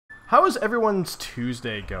How is everyone's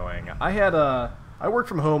Tuesday going? I worked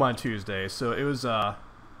from home on Tuesday, so it was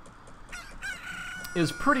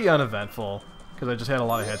pretty uneventful because I just had a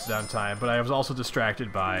lot of heads down time, but I was also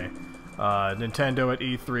distracted by Nintendo at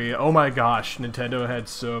E3. Oh my gosh, Nintendo had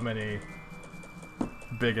so many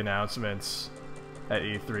big announcements at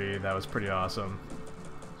E3. That was pretty awesome.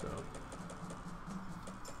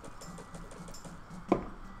 So.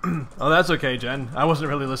 Oh, that's okay, Jen. I wasn't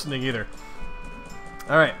really listening either.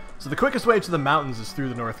 Alright, so the quickest way to the mountains is through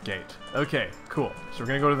the north gate. Okay, cool. So we're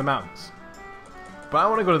gonna go to the mountains. But I don't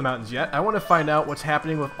want to go to the mountains yet. I want to find out what's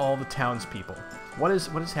happening with all the townspeople. What is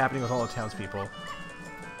happening with all the townspeople?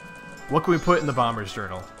 What can we put in the bomber's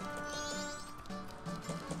journal?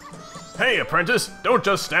 Hey, apprentice! Don't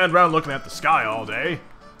just stand around looking at the sky all day!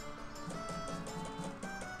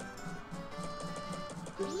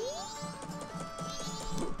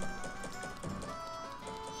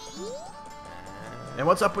 And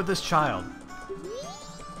what's up with this child?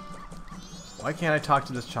 Why can't I talk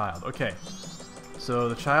to this child? Okay. So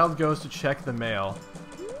the child goes to check the mail.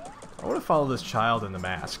 I want to follow this child in the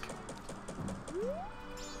mask.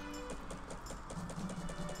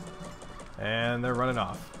 And they're running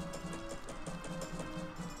off.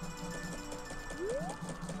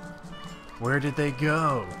 Where did they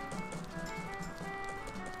go?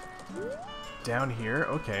 Down here?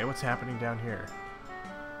 Okay, what's happening down here?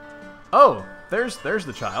 Oh, there's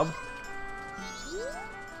the child.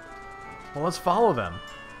 Well, let's follow them.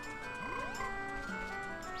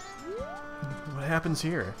 What happens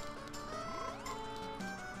here?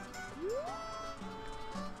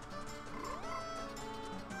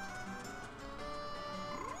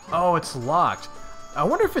 Oh, it's locked. I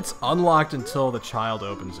wonder if it's unlocked until the child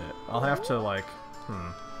opens it. I'll have to, like,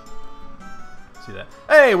 see that.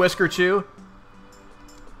 Hey, Whisker Chew!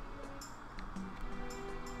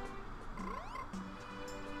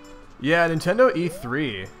 Yeah, Nintendo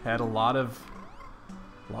E3 had a lot of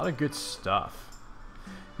good stuff.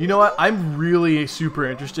 You know what? I'm really super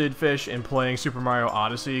interested, Fish, in playing Super Mario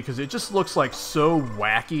Odyssey because it just looks like so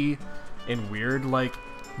wacky and weird. Like,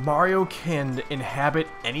 Mario can inhabit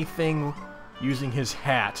anything using his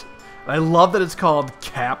hat. And I love that it's called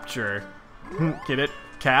Capture. Get it?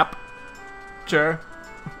 Capture.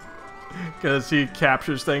 Because he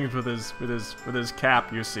captures things with his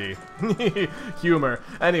cap, you see. Humor.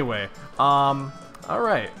 Anyway,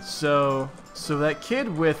 alright, so that kid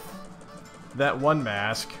with that one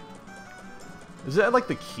mask, is that like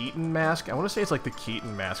the Keaton mask? I want to say it's like the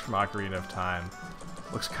Keaton mask from Ocarina of Time.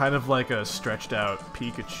 Looks kind of like a stretched out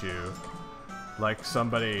Pikachu. Like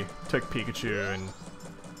somebody took Pikachu and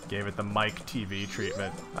gave it the Mike TV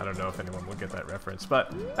treatment. I don't know if anyone will get that reference,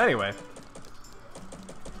 but anyway.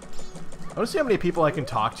 I want to see how many people I can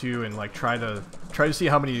talk to and like try to see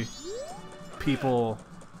how many people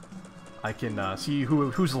I can see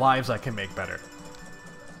whose lives I can make better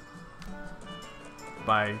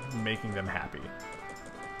by making them happy.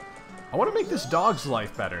 I want to make this dog's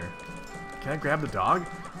life better. Can I grab the dog?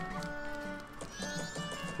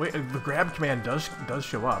 Wait, the grab command does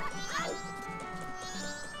show up.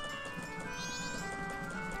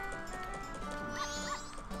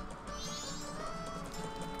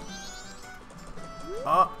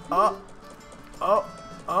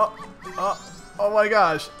 Oh my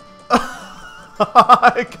gosh.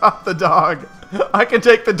 I got the dog. I can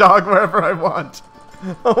take the dog wherever I want.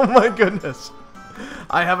 Oh my goodness.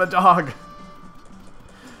 I have a dog.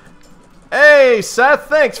 Hey, Seth,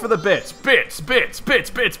 thanks for the bits. Bits.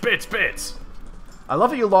 I love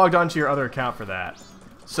that you logged onto your other account for that.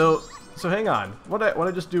 So hang on. What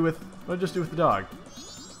I just do with the dog?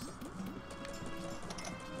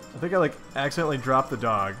 I think I like accidentally dropped the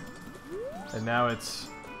dog, and now it's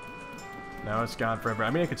gone forever.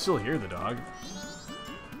 I mean, I could still hear the dog.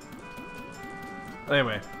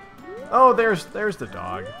 Anyway, oh, there's the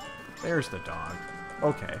dog. There's the dog.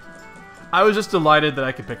 Okay, I was just delighted that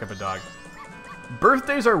I could pick up a dog.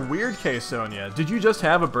 Birthdays are weird, K Sonia. Did you just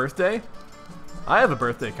have a birthday? I have a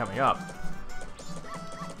birthday coming up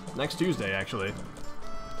next Tuesday, actually.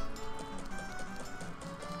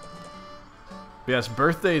 Yes,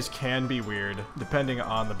 birthdays can be weird, depending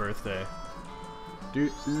on the birthday.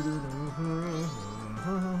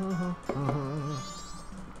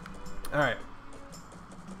 Alright.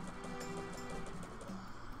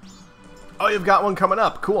 Oh, you've got one coming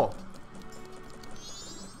up. Cool.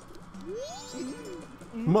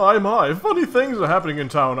 My, funny things are happening in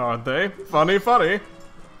town, aren't they? Funny.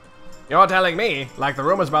 You're telling me, like the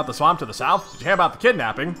rumors about the swamp to the south? Did you hear about the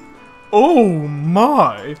kidnapping? Oh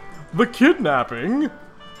my! The kidnapping?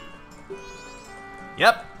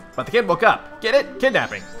 Yep, but the kid woke up. Get it?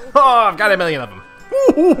 Kidnapping. Oh, I've got a million of them.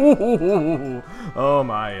 Oh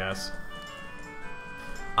my, yes.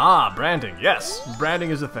 Ah, branding. Yes,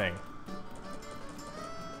 branding is a thing.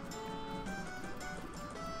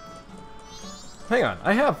 Hang on,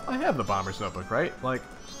 I have the Bomber's Notebook, right? Like,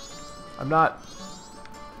 I'm not,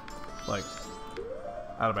 like,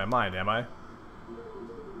 out of my mind, am I?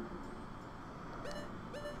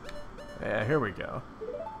 Yeah, here we go.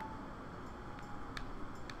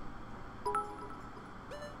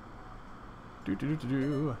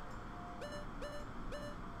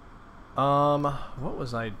 What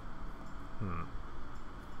was I?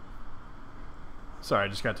 Sorry, I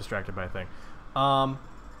just got distracted by a thing.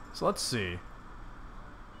 So let's see.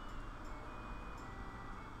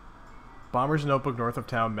 Bomber's Notebook, north of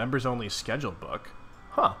town, members only schedule book.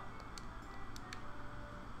 Huh.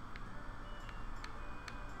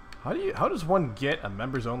 How does one get a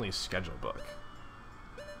members only schedule book?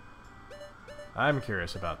 I'm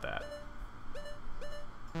curious about that.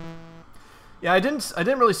 Yeah, I didn't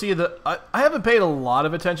really see the. I haven't paid a lot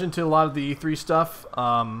of attention to a lot of the E3 stuff,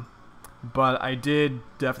 but I did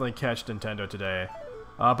definitely catch Nintendo today.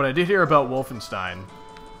 But I did hear about Wolfenstein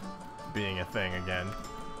being a thing again,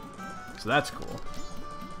 so that's cool.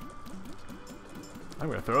 I'm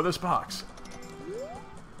gonna throw this box.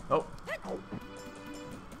 Oh.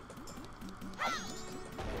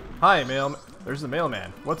 Hi, mail. There's the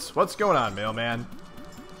mailman. What's going on, mailman?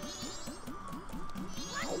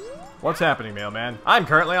 What's happening, mailman? I'm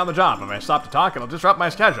currently on the job. If I stop to talk, it'll disrupt my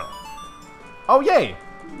schedule. Oh, yay!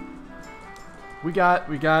 We got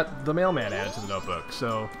the mailman added to the notebook.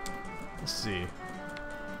 So, let's see.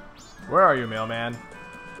 Where are you, mailman?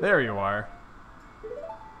 There you are.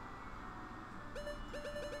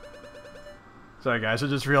 Sorry, guys. I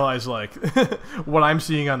just realized, like, what I'm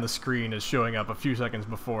seeing on the screen is showing up a few seconds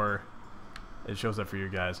before it shows up for you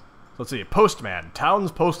guys. So let's see. Postman,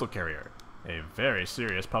 town's postal carrier. A very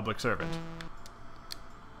serious public servant.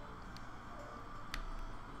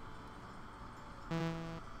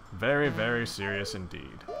 Very, very serious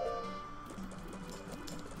indeed.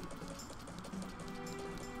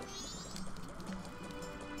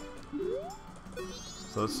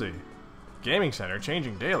 So let's see. Gaming center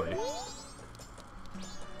changing daily.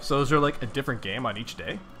 So is there like a different game on each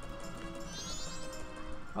day?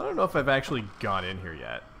 I don't know if I've actually gone in here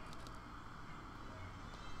yet.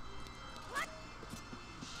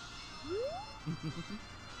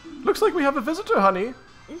 Looks like we have a visitor, honey.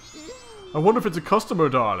 I wonder if it's a customer,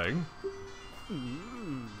 darling.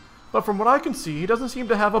 But from what I can see, he doesn't seem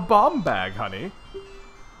to have a bomb bag, honey.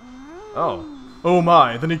 Oh. Oh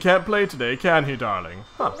my, then he can't play today, can he, darling?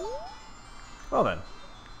 Huh. Well then.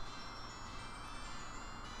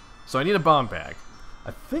 So I need a bomb bag.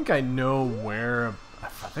 I think I know where... I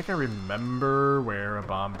think I remember where a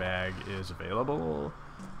bomb bag is available.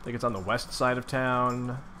 I think it's on the west side of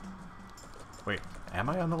town. Wait, am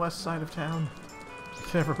I on the west side of town?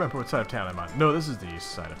 I can't remember what side of town I'm on. No, this is the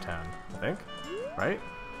east side of town, I think. Right?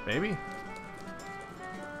 Maybe?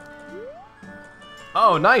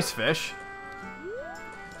 Oh, nice, fish!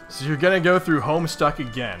 So you're gonna go through Homestuck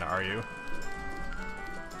again, are you?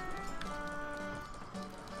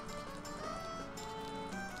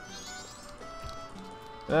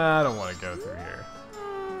 I don't want to go through here.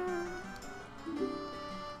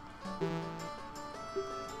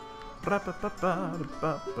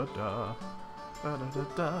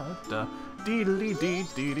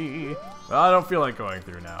 I don't feel like going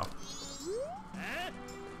through now.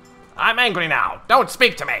 I'm angry now. Don't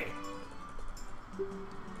speak to me.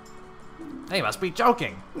 They must be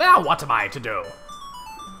joking. Now what am I to do?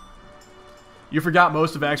 You forgot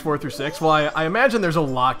most of Acts 4 through 6? Well, I imagine there's a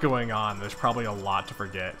lot going on. There's probably a lot to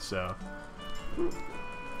forget, so...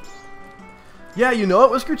 Yeah, you know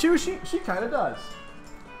what, Whisker 2? She kind of does.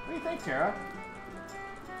 What do you think, Tara?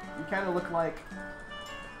 You kind of look like...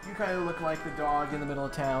 You kind of look like the dog in the middle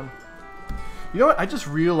of town. You know what? I just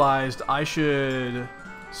realized I should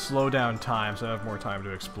slow down time so I have more time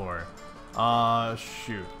to explore.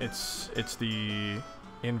 Shoot. It's the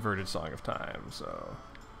inverted Song of Time, so...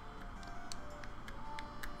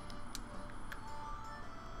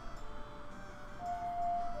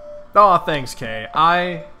 Aw, thanks, Kay.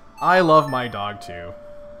 I love my dog, too.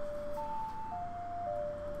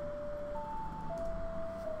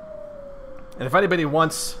 And if anybody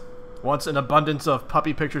wants an abundance of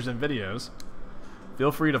puppy pictures and videos,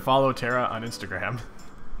 feel free to follow Tara on Instagram.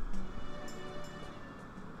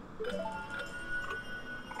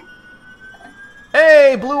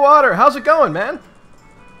 Hey, Blue Water! How's it going, man?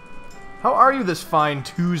 How are you this fine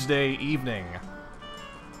Tuesday evening?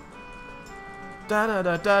 Da da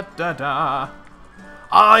da da da da.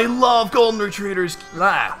 I love golden retrievers.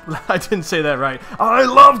 Ah, I didn't say that right. I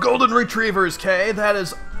love golden retrievers, Kay. That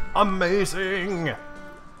is amazing.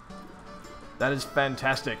 That is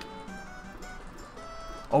fantastic.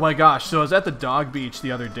 Oh my gosh, so I was at the dog beach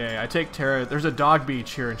the other day. I take Tara, there's a dog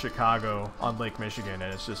beach here in Chicago on Lake Michigan,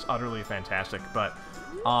 and it's just utterly fantastic. But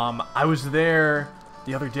I was there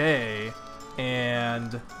the other day,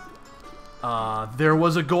 and there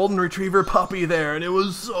was a golden retriever puppy there, and it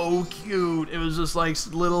was so cute. It was just like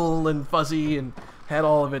little and fuzzy, and had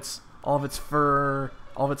all of its fur,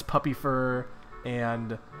 all of its puppy fur,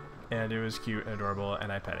 and it was cute and adorable, and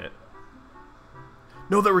I pet it.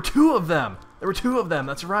 No, there were two of them. There were two of them.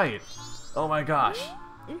 That's right. Oh my gosh,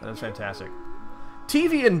 that is fantastic.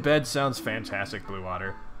 TV in bed sounds fantastic, Blue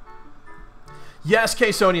Water. Yes,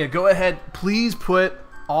 K Sonia, go ahead. Please put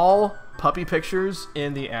all puppy pictures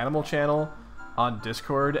in the animal channel on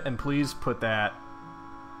Discord, and please put that.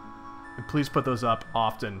 And please put those up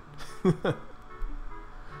often.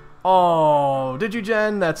 Oh, did you,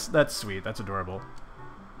 Jen? That's sweet. That's adorable.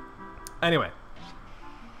 Anyway,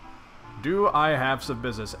 do I have some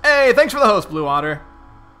business? Hey, thanks for the host, Blue Water.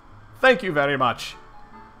 Thank you very much.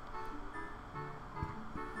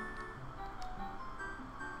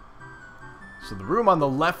 So the room on the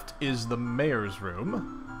left is the mayor's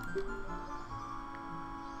room.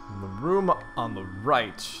 And the room on the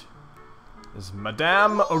right is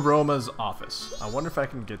Madame Aroma's office. I wonder if I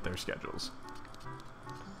can get their schedules.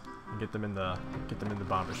 And get them in the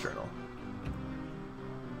Bomber's Journal.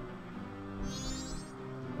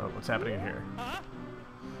 Oh, what's happening in here?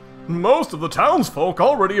 Most of the townsfolk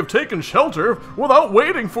already have taken shelter without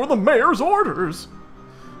waiting for the mayor's orders.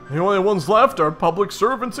 The only ones left are public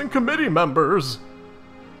servants and committee members.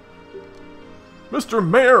 Mr.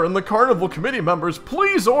 Mayor and the Carnival Committee members,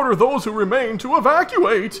 please order those who remain to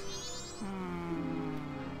evacuate.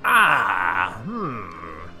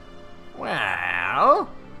 Well...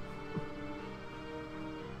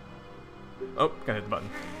 Oh, gotta hit the button.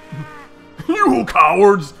 You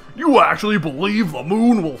cowards! You actually believe the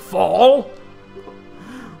moon will fall?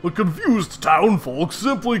 The confused townfolk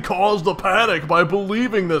simply caused a panic by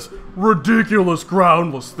believing this ridiculous,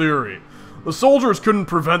 groundless theory. The soldiers couldn't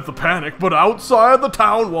prevent the panic, but outside the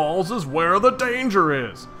town walls is where the danger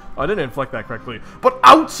is. I didn't inflect that correctly. But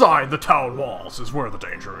outside the town walls is where the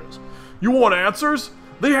danger is. You want answers?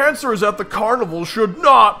 The answer is that the carnival should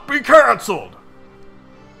not be cancelled.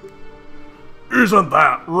 Isn't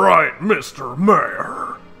that right, Mr.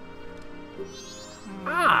 Mayor?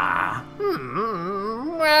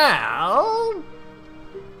 Well...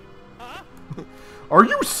 Are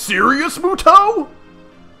you serious, Muto?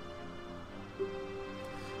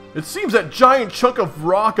 It seems that giant chunk of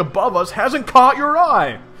rock above us hasn't caught your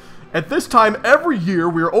eye. At this time every year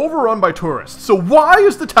we are overrun by tourists, so why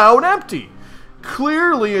is the town empty?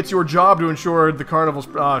 Clearly it's your job to ensure the carnival's...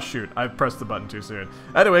 Ah, shoot, I pressed the button too soon.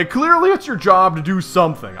 Anyway, clearly it's your job to do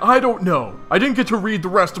something. I don't know. I didn't get to read the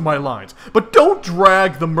rest of my lines. But don't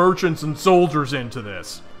drag the merchants and soldiers into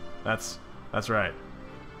this. That's right.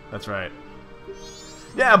 That's right.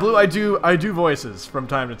 Yeah, Blue, I do voices from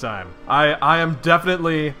time to time. I am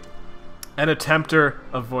definitely an attempter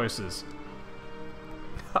of voices.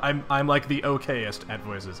 I'm like the okayest at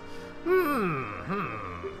voices.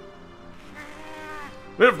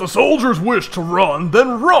 If the soldiers wish to run,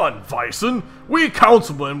 then run, Vyson. We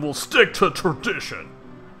councilmen will stick to tradition.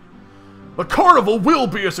 The carnival will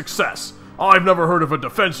be a success. I've never heard of a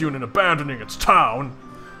defense unit abandoning its town.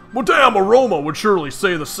 Madame Aroma would surely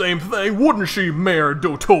say the same thing, wouldn't she, Mayor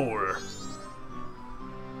Dotor?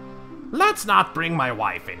 Let's not bring my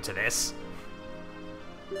wife into this.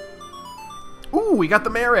 Ooh, we got the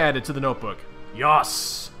mayor added to the notebook.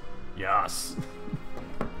 Yes. Yes.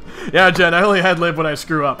 Yeah, Jen, I only ad-lib when I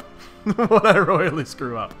screw up. When I royally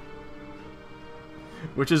screw up.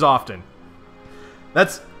 Which is often.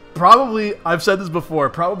 That's probably, I've said this before,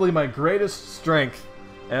 probably my greatest strength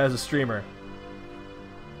as a streamer.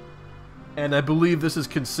 And I believe this is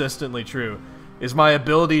consistently true, is my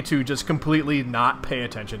ability to just completely not pay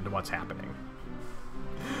attention to what's happening.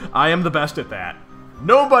 I am the best at that.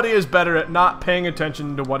 Nobody is better at not paying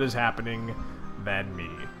attention to what is happening than me.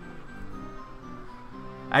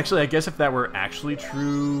 Actually, I guess if that were actually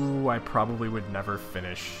true, I probably would never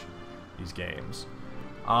finish these games.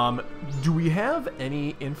 Do we have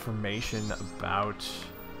any information about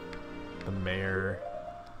the mayor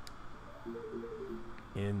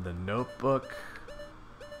in the notebook?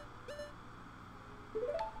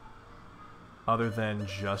 Other than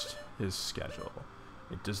just his schedule.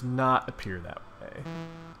 It does not appear that way.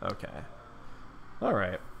 Okay.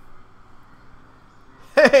 Alright.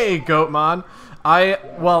 Hey, Goatmon.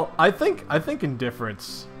 I think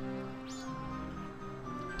indifference,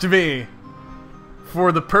 to me,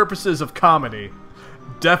 for the purposes of comedy,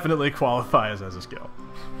 definitely qualifies as a skill.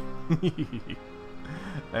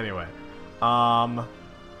 Anyway, can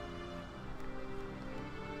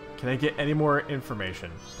I get any more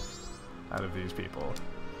information out of these people?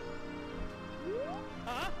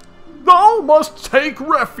 Thou must take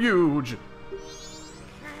refuge!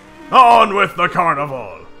 On with the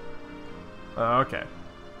carnival! Okay.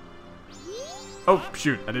 Oh,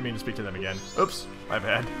 shoot. I didn't mean to speak to them again. Oops. My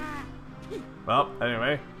bad. Well,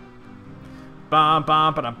 anyway. Let's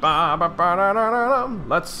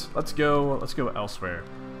go elsewhere.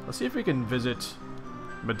 Let's see if we can visit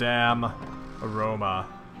Madame Aroma.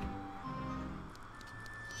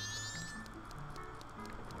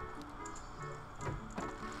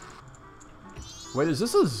 Wait, is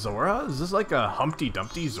this a Zora? Is this like a Humpty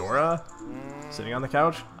Dumpty Zora sitting on the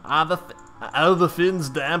couch? Are the fins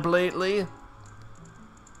damp lately?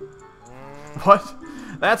 What?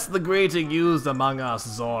 That's the greeting used among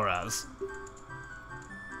us Zoras.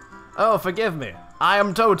 Oh, forgive me. I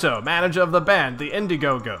am Toto, manager of the band, the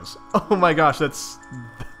Indigogos. Oh my gosh, that's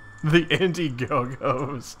the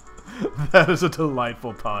Indigogos. That is a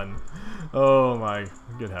delightful pun. Oh my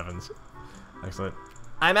good heavens. Excellent.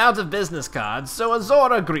 I'm out of business cards, so a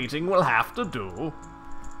Zora greeting will have to do.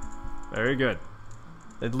 Very good.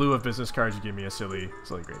 In lieu of business cards, you give me a silly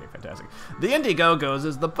greeting. Fantastic. The Indigogos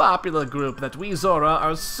is the popular group that we Zora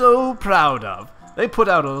are so proud of. They put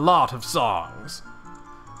out a lot of songs.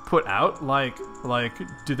 Put out? Like,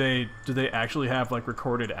 do they actually have like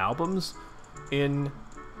recorded albums in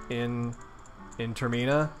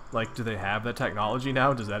Termina? Like, do they have that technology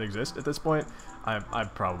now? Does that exist at this point? I'm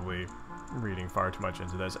probably reading far too much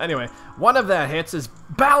into this. Anyway, one of their hits is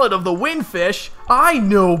Ballad of the Windfish. I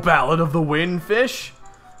know Ballad of the Windfish.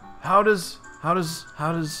 How does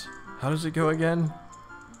it go again?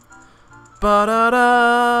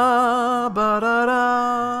 Ba-da-da,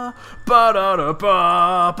 ba-da-da,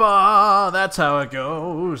 ba-da-da-ba-ba. That's how it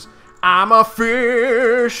goes. I'm a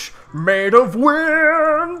fish made of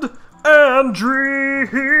wind and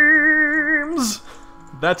dreams.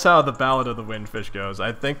 That's how the Ballad of the Windfish goes.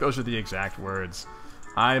 I think those are the exact words.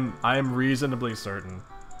 I'm reasonably certain.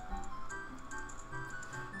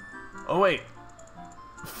 Oh wait.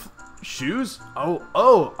 Shoes?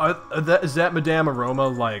 Is that Madame Aroma,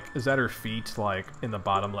 like, is that her feet, like, in the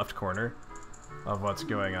bottom left corner of what's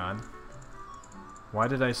going on? Why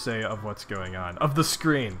did I say of what's going on? Of the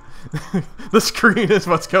screen. The screen is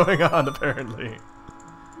what's going on, apparently.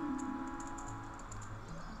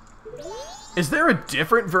 Is there a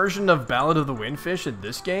different version of Ballad of the Windfish in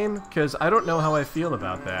this game? Because I don't know how I feel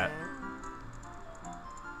about that.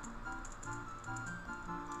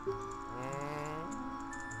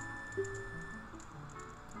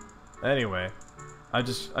 Anyway, I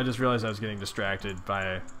just realized I was getting distracted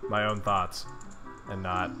by my own thoughts and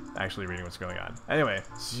not actually reading what's going on. Anyway,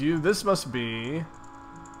 so this must be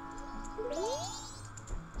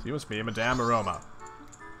Madame Aroma.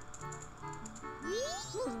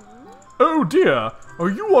 Oh dear, are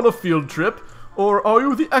you on a field trip, or are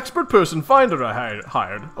you the expert person finder I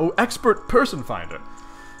hired? Oh, expert person finder.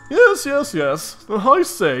 Yes, yes, yes. I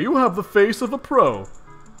say, you have the face of a pro.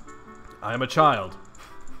 I am a child.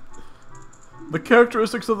 The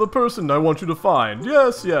characteristics of the person I want you to find.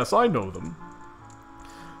 Yes, yes, I know them.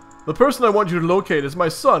 The person I want you to locate is my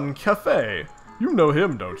son, Kafei. You know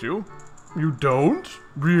him, don't you? You don't?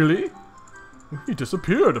 Really? He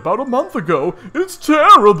disappeared about a month ago. It's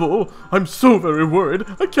terrible. I'm so very worried.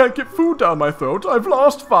 I can't get food down my throat. I've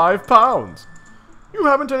lost 5 pounds. You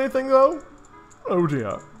haven't anything, though? Oh,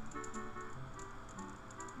 dear.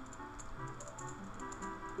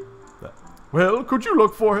 Well, could you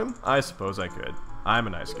look for him? I suppose I could. I'm a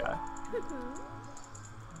nice guy.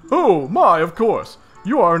 Oh, my, of course.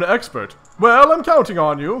 You are an expert. Well, I'm counting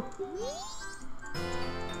on you.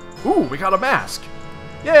 Ooh, we got a mask.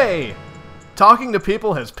 Yay! Talking to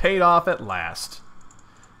people has paid off at last.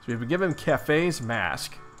 So we've been given Kafei's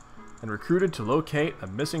mask and recruited to locate a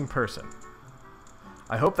missing person.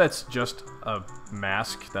 I hope that's just a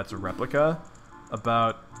mask that's a replica of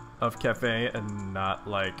Kafei and not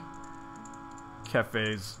like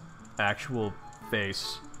Kafei's actual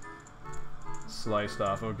face sliced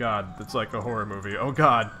off. Oh god, it's like a horror movie. Oh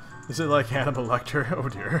god, is it like Hannibal Lecter? Oh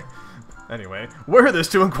dear. Anyway, wear this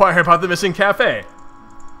to inquire about the missing Kafei.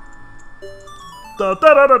 Da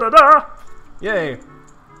da da da da da! Yay!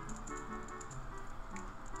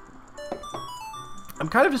 I'm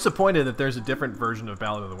kind of disappointed that there's a different version of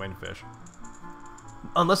Ballad of the Windfish.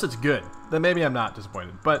 Unless it's good. Then maybe I'm not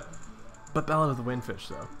disappointed. But But Ballad of the Windfish,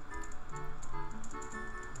 though.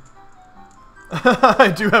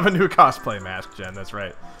 I do have a new cosplay mask, Jen, that's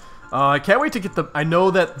right. I can't wait to get the... I know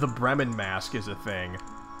that the Bremen mask is a thing,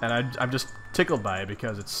 and I'm just tickled by it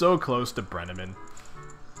because it's so close to Brenneman.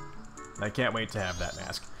 I can't wait to have that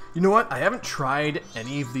mask. You know what? I haven't tried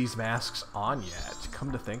any of these masks on yet,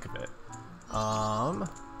 come to think of it.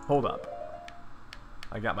 Hold up.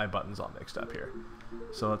 I got my buttons all mixed up here.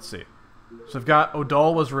 So let's see. So I've got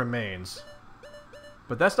Odolwa's Remains.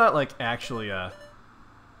 But that's not, like, actually a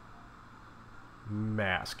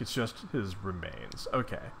mask. It's just his remains.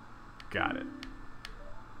 Okay. Got it.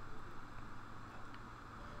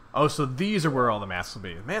 Oh, so these are where all the masks will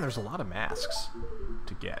be. Man, there's a lot of masks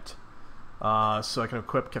to get. So I can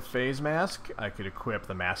equip Kafei's mask. I could equip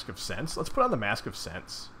the Mask of Sense. Let's put on the Mask of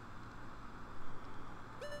Sense.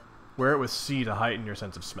 Wear it with C to heighten your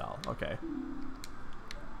sense of smell. Okay.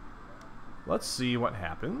 Let's see what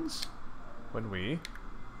happens when we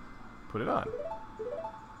put it on.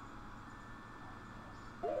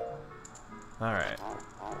 Alright.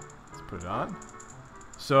 Let's put it on.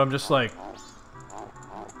 So I'm just like,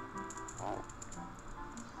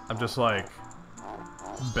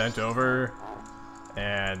 bent over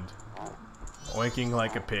and oinking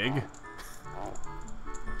like a pig.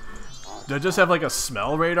 Do I just have like a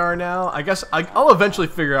smell radar now? I guess I'll eventually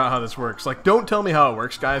figure out how this works. Like, don't tell me how it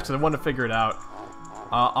works, guys, because I want to figure it out.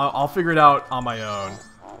 I'll figure it out on my own.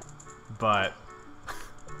 But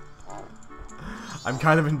I'm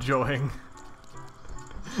kind of enjoying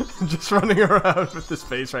just running around with this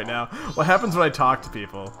face right now. What happens when I talk to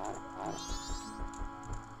people?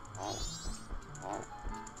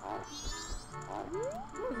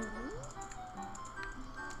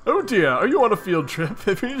 Oh dear, are you on a field trip?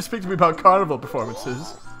 If you need to speak to me about carnival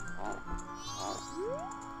performances.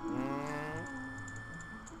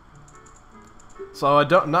 So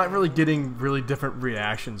I'm not really getting really different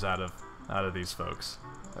reactions out of these folks.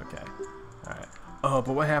 Okay, all right. Oh,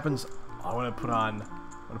 but what happens? I want to put on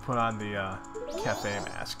the Kafei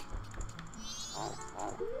mask.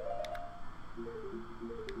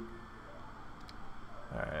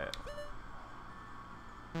 All right.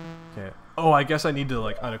 Okay. Oh, I guess I need to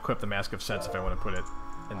like unequip the Mask of Sense if I want to put it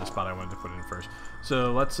in the spot I wanted to put it in first.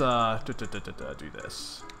 So let's do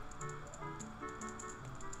this.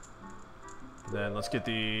 Then let's get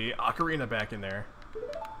the ocarina back in there.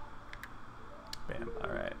 Bam.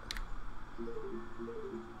 All right.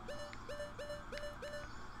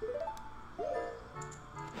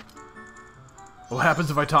 What happens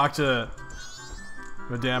if I talk to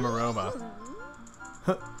Madame Aroma?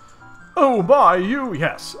 Oh my, you,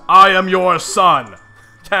 yes, I am your son,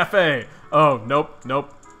 Kafei. Oh, nope,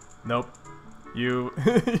 nope, nope. You,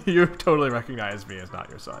 you totally recognize me as not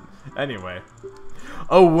your son. Anyway,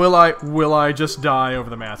 oh, will I just die over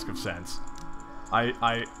the Mask of Sense?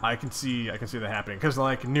 I can see that happening because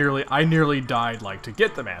like I nearly died like to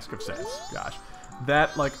get the Mask of Sense. Gosh,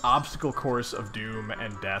 that like obstacle course of doom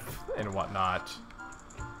and death and whatnot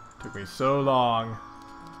took me so long.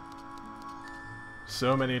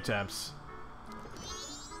 So many attempts.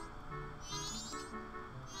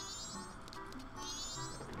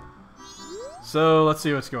 So, let's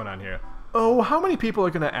see what's going on here. Oh, how many people are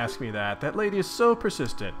going to ask me that? That lady is so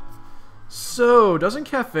persistent. So, doesn't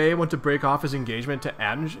Kafei want to break off his engagement to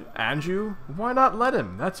Anju? Why not let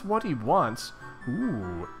him? That's what he wants.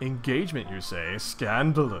 Ooh, engagement, you say?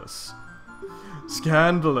 Scandalous.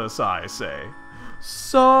 Scandalous, I say.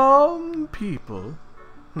 Some people.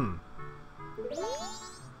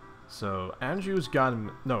 So, Anju's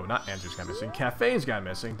gone... No, not Anju's gone missing. Kafei's gone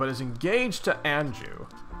missing, but is engaged to Anju.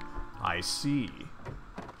 I see.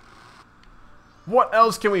 What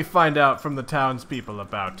else can we find out from the townspeople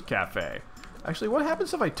about Kafei? Actually, what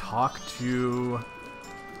happens if I talk to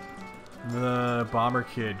the bomber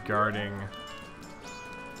kid guarding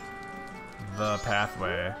the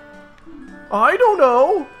pathway? I don't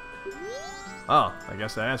know! Oh, I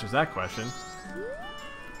guess that answers that question.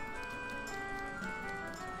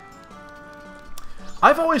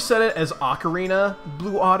 I've always said it as Ocarina,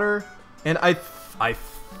 Blue Otter, and I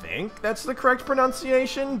think that's the correct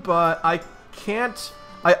pronunciation, but I can't...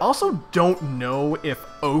 I also don't know if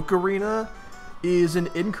Ocarina is an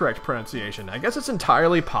incorrect pronunciation. I guess it's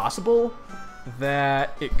entirely possible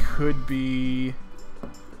that it could be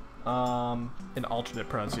an alternate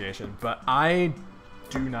pronunciation, but I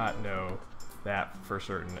do not know that for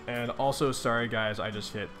certain. And also, sorry guys, I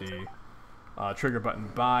just hit the trigger button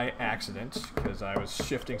by accident because I was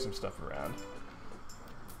shifting some stuff around,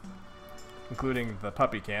 including the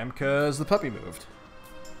puppy cam because the puppy moved.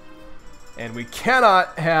 And we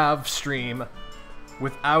cannot have stream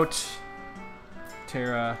without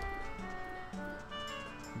Terra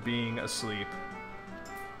being asleep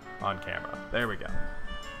on camera. There we go.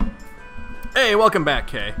 Hey, welcome back,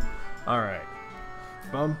 Kay. Alright.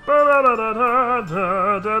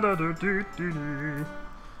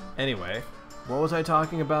 Anyway, what was I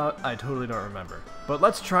talking about? I totally don't remember. But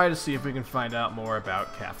let's try to see if we can find out more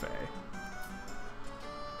about Kafei.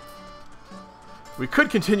 We could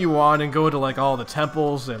continue on and go to like all the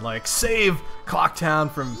temples and like save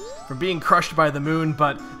Clocktown from being crushed by the moon,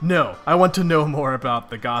 but no, I want to know more about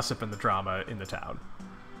the gossip and the drama in the town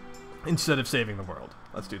instead of saving the world.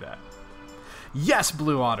 Let's do that. Yes,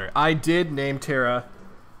 Blue Otter. I did name Terra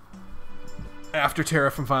after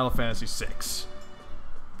Terra from Final Fantasy VI.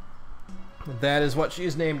 That is what she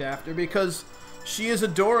is named after because she is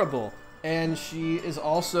adorable and she is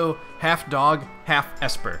also half dog, half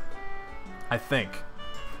Esper. I think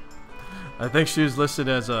she was listed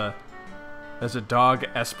as a dog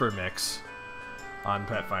Esper mix on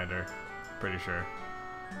Pet Finder. Pretty sure.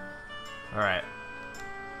 All right.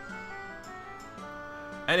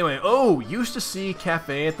 Anyway, used to see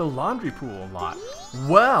Kafei at the laundry pool a lot.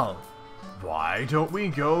 Well, why don't we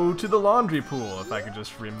go to the laundry pool if I could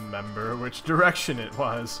just remember which direction it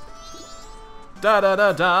was. Da da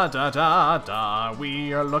da da da da da,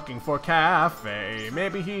 we are looking for Kafei.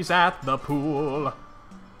 Maybe he's at the pool.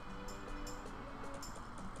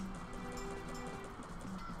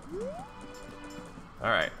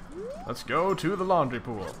 Alright, let's go to the laundry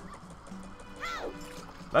pool.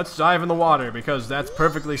 Let's dive in the water because that's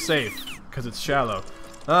perfectly safe because it's shallow.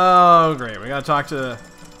 Oh, great. We gotta talk to...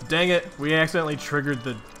 Dang it, we accidentally triggered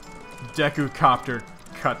the Deku Copter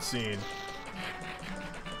cutscene.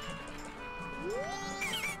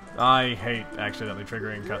 I hate accidentally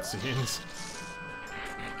triggering cutscenes.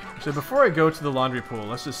 So before I go to the laundry pool,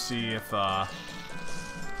 let's just see if the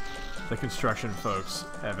construction folks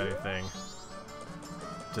have anything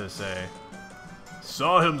to say.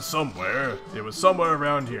 Saw him somewhere. It was somewhere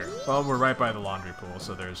around here. Well, we're right by the laundry pool,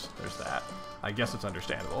 so there's that. I guess it's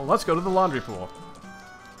understandable. Let's go to the laundry pool.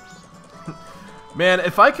 Man,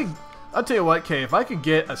 if I could... I'll tell you what, Kay, if I could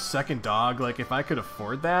get a second dog, like if I could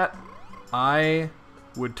afford that, I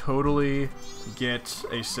would totally get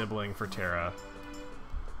a sibling for Terra.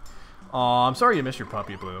 Aw, I'm sorry you missed your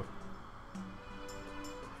puppy, Blue.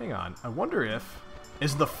 Hang on, I wonder if...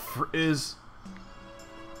 Is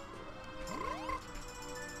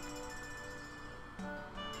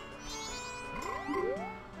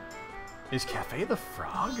Kafei the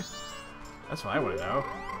frog? That's what I want to know.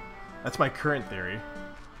 That's my current theory.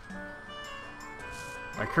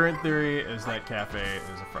 My current theory is that Kafei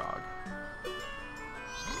is a frog.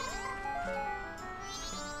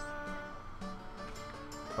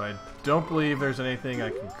 But I don't believe there's anything I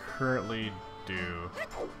can currently do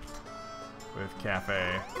with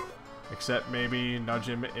Kafei, except maybe nudge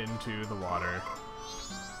him into the water.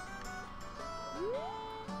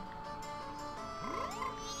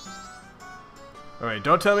 Alright,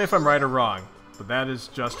 don't tell me if I'm right or wrong, but that is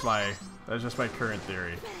just my current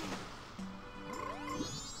theory.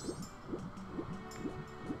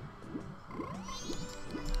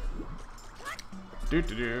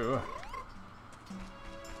 Doo-doo-doo.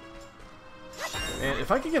 And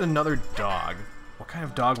if I could get another dog, what kind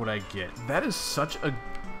of dog would I get? That is such a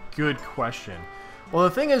good question. Well,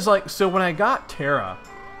 the thing is, like, so when I got Terra,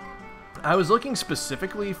 I was looking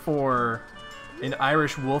specifically for an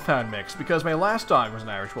Irish Wolfhound mix because my last dog was an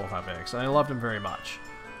Irish Wolfhound mix, and I loved him very much.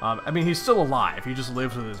 I mean, he's still alive. He just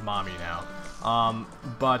lives with his mommy now.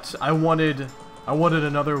 But I wanted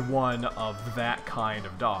another one of that kind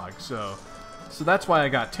of dog. So that's why I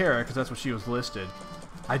got Terra, because that's what she was listed.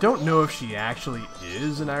 I don't know if she actually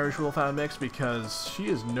is an Irish Wolfhound mix because she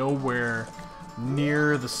is nowhere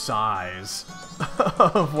near the size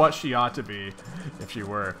of what she ought to be if she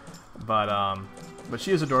were. But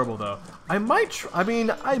she is adorable, though. I might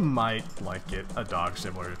like get a dog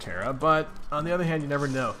similar to Terra, but on the other hand, you never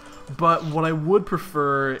know. But what I would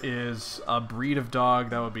prefer is a breed of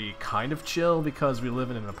dog that would be kind of chill because we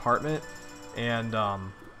live in an apartment, and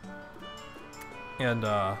you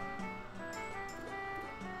know,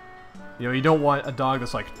 you don't want a dog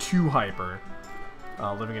that's like too hyper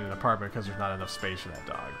living in an apartment because there's not enough space for that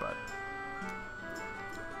dog, but...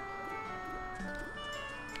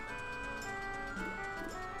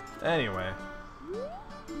 Anyway.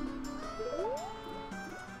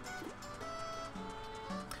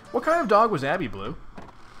 What kind of dog was Abby, Blue?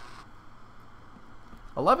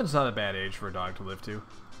 11's not a bad age for a dog to live to.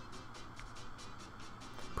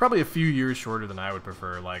 Probably a few years shorter than I would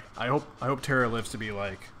prefer. Like, I hope Terra lives to be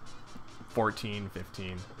like 14,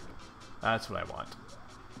 15. That's what I want.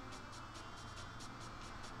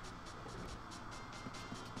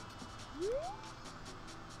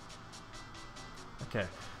 Okay.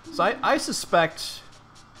 So I suspect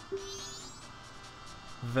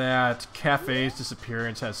that Kafei's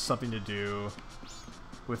disappearance has something to do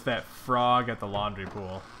with that frog at the laundry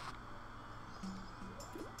pool.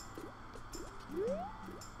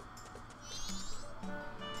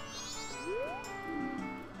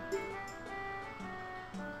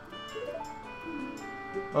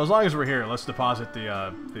 Well, as long as we're here, let's deposit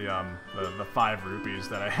the 5 rupees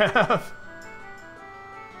that I have.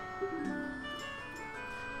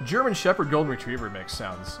 German Shepherd Golden Retriever mix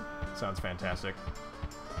sounds fantastic.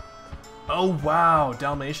 Oh wow,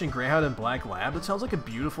 Dalmatian Greyhound and Black Lab. That sounds like a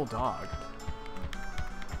beautiful dog.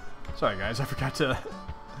 Sorry guys, I forgot to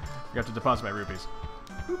deposit my rupees.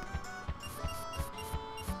 Boop.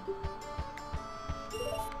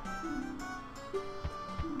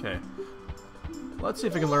 Okay. Let's see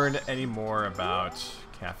if I can learn any more about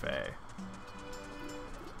Kafei.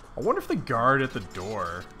 I wonder if the guard at the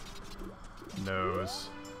door knows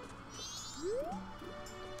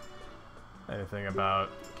anything about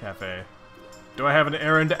Kafei. Do I have an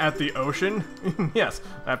errand at the ocean? Yes,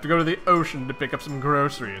 I have to go to the ocean to pick up some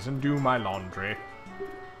groceries and do my laundry.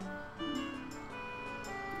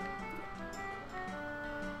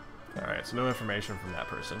 Alright, so no information from that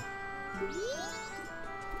person.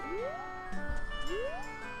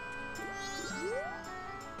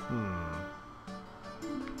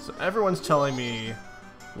 So everyone's telling me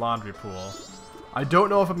laundry pool. I don't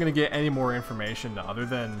know if I'm going to get any more information other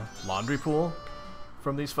than laundry pool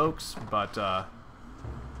from these folks, but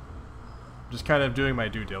just kind of doing my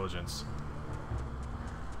due diligence.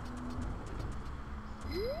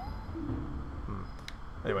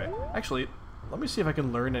 Anyway, actually, let me see if I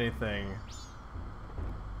can learn anything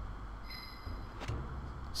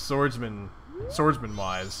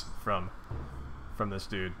swordsman-wise from this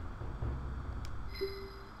dude.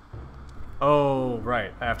 Oh,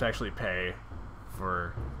 right. I have to actually pay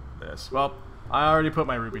for this. Well, I already put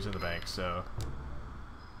my rupees in the bank, so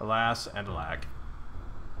alas and alack.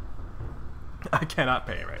 I cannot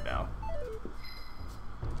pay right now.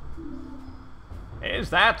 Is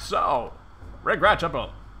that so?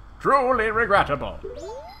 Regrettable. Truly regrettable.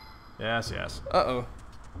 Yes, yes. Uh-oh.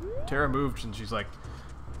 Tara moved and she's like...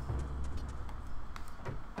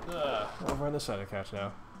 over on this side of the couch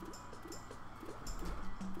now.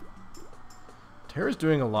 Tara's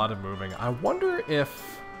doing a lot of moving. I wonder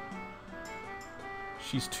if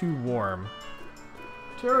she's too warm.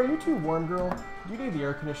 Tara, are you too warm, girl? Do you need the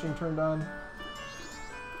air conditioning turned on?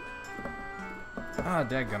 Ah,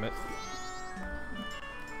 dadgummit.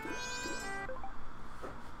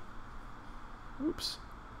 Oops.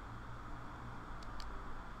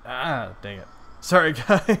 Ah, dang it. Sorry,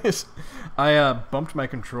 guys. I bumped my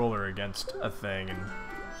controller against a thing and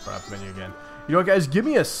brought up the menu again. You know what, guys? Give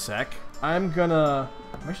me a sec. I'm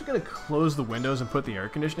actually gonna close the windows and put the air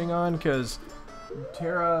conditioning on, because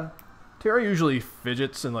Tara usually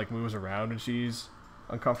fidgets and like moves around when she's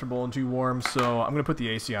uncomfortable and too warm, so I'm gonna put the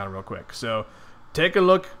AC on real quick. So take a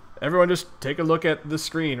look, everyone, just take a look at the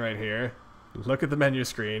screen right here. Look at the menu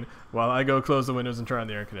screen while I go close the windows and turn on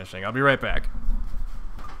the air conditioning. I'll be right back.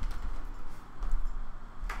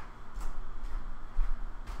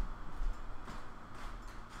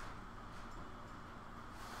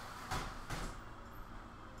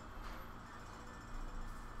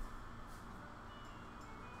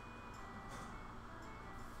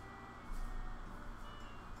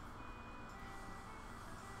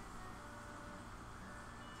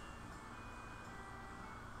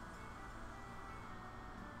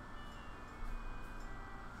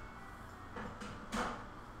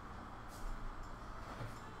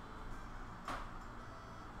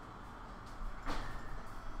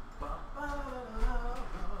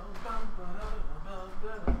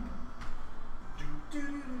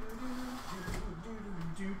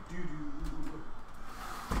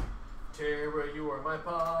 Tara, you are my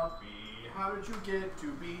puppy. How did you get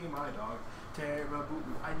to be my dog? Tara, boo,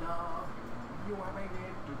 I love you. You are my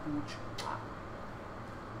little pooch.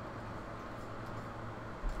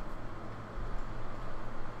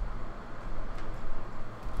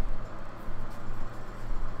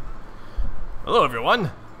 Hello,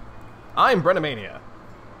 everyone. I'm Brennomania,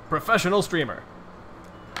 professional streamer.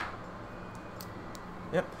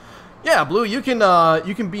 Yep. Yeah, Blue, you can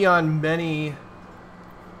be on many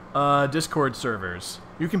Discord servers.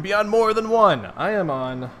 You can be on more than one. I am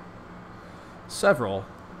on several,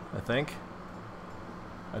 I think.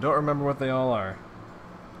 I don't remember what they all are.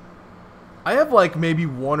 I have like maybe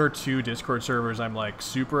 1 or 2 Discord servers I'm like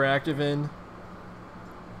super active in.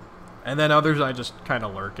 And then others I just kind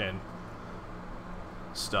of lurk in.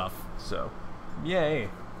 Stuff. So, yay.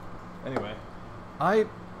 Anyway, I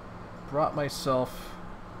brought myself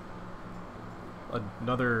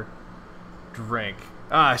another drink.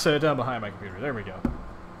 Ah, I set it down behind my computer. There we go.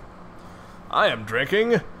 I am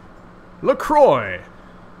drinking LaCroix.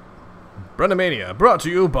 Brennomania, brought to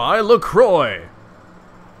you by LaCroix.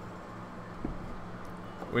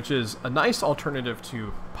 Which is a nice alternative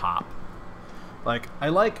to pop. Like, I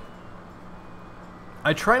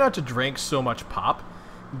try not to drink so much pop,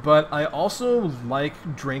 but I also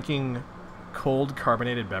like drinking cold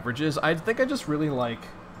carbonated beverages. I think I just really like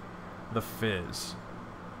the fizz.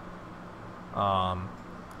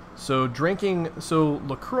 So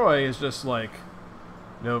LaCroix is just like,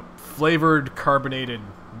 you know, flavored carbonated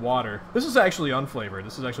water. This is actually unflavored.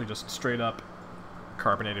 This is actually just straight up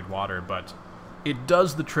carbonated water, but it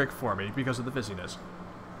does the trick for me because of the fizziness.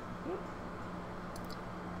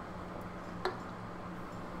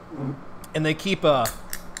 And they keep an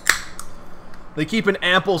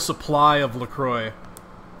ample supply of LaCroix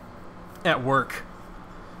at work,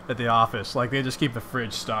 at the office. Like, they just keep the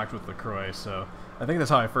fridge stocked with LaCroix, so I think that's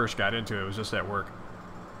how I first got into it, was just at work.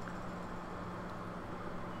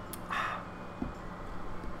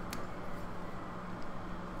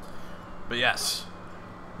 But yes,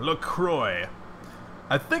 LaCroix.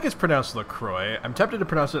 I think it's pronounced LaCroix. I'm tempted to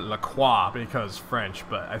pronounce it LaCroix because French,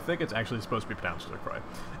 but I think it's actually supposed to be pronounced LaCroix.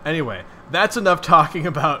 Anyway, that's enough talking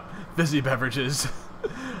about fizzy beverages.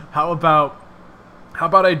 How about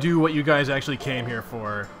I do what you guys actually came here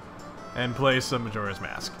for and play some Majora's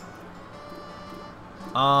Mask?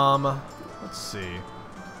 Let's see.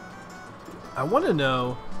 I want to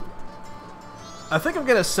know. I think I'm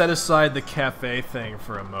gonna set aside the Kafei thing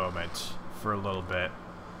for a moment, for a little bit,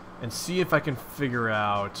 and see if I can figure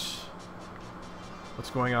out what's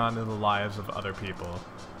going on in the lives of other people,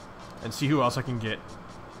 and see who else I can get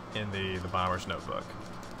in the Bomber's Notebook.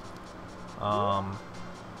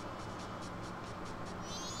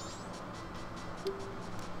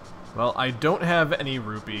 Well, I don't have any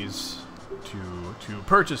rupees to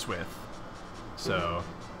purchase with, so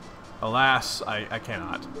alas, I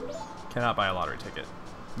cannot buy a lottery ticket.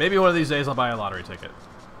 Maybe one of these days I'll buy a lottery ticket.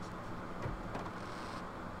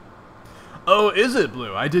 Oh, is it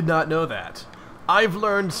blue? I did not know that. I've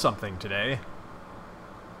learned something today.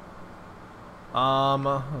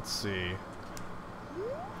 Let's see.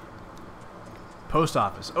 Post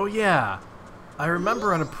office. Oh yeah. I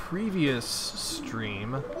remember on a previous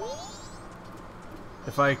stream,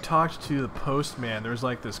 if I talked to the postman, there was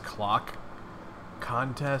like this clock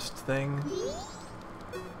contest thing.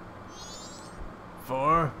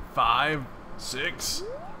 4, 5, 6.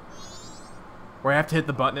 Where I have to hit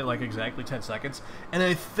the button at like exactly 10 seconds. And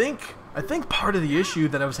I think part of the issue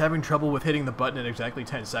that I was having trouble with hitting the button at exactly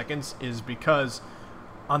 10 seconds is because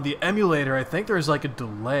on the emulator, I think there's like a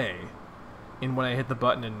delay in when I hit the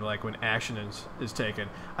button and like when action is taken.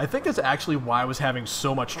 I think that's actually why I was having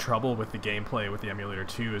so much trouble with the gameplay with the emulator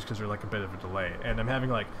 2, is because there's like a bit of a delay. And I'm having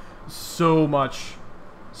like so much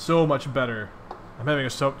better. I'm having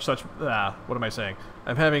what am I saying?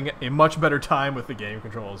 I'm having a much better time with the game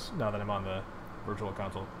controls now that I'm on the Virtual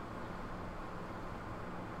Console.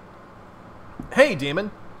 Hey,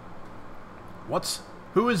 demon!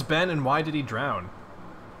 Who is Ben and why did he drown?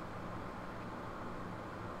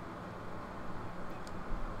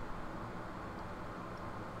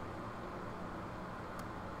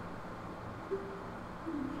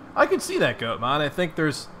 I can see that, Goatmon. I think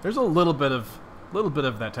there's a little bit of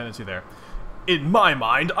that tendency there. In my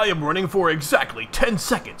mind, I am running for exactly 10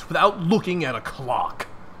 seconds without looking at a clock.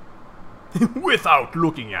 Without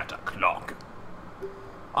looking at a clock.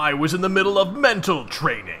 I was in the middle of mental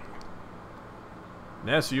training.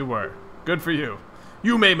 Yes, you were. Good for you.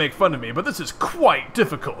 You may make fun of me, but this is quite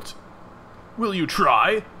difficult. Will you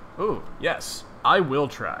try? Oh, yes. I will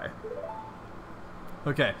try.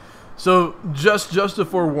 Okay. So, just to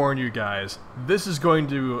forewarn you guys, this is going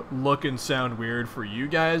to look and sound weird for you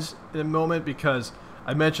guys in a moment, because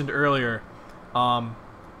I mentioned earlier,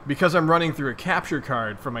 because I'm running through a capture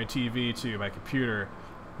card from my TV to my computer,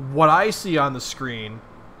 what I see on the screen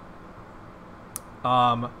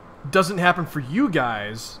doesn't happen for you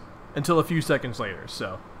guys until a few seconds later.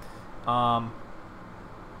 So, oh,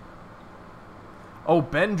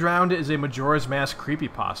 Ben Drowned is a Majora's Mask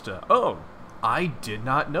creepypasta. Oh, I did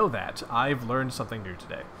not know that. I've learned something new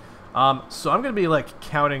today. So I'm going to be like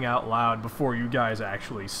counting out loud before you guys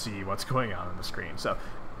actually see what's going on the screen. So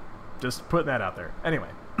just putting that out there. Anyway.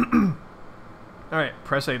 Alright,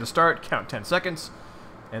 press A to start, count 10 seconds.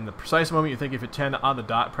 And the precise moment you think you've hit 10 on the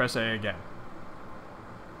dot, press A again.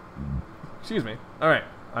 Excuse me. Alright,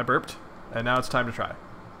 I burped. And now it's time to try.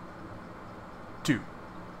 2,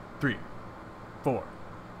 3, 4,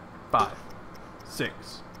 5,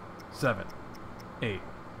 6, 7, 8,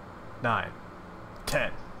 9,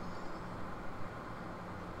 10.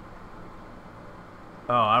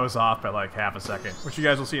 Oh, I was off by like half a second, which you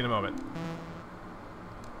guys will see in a moment.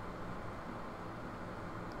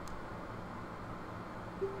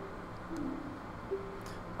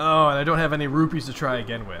 Oh, and I don't have any rupees to try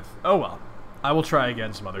again with. Oh well. I will try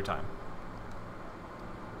again some other time.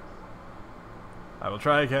 I will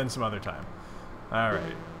try again some other time.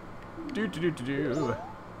 Alright. Do.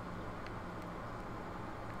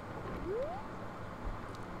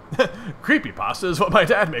 Creepypasta is what my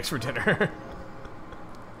dad makes for dinner.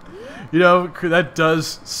 You know, that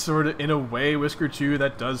does sort of, in a way, Whisker 2,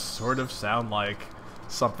 that does sort of sound like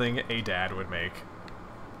something a dad would make.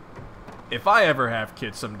 If I ever have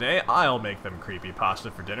kids someday, I'll make them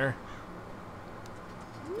creepypasta for dinner.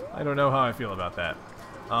 I don't know how I feel about that.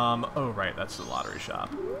 Oh right, that's the lottery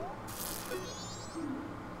shop.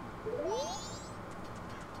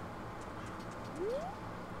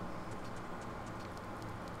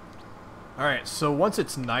 Alright, so once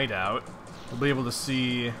it's night out, we'll be able to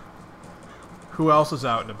see who else is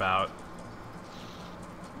out and about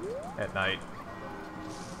at night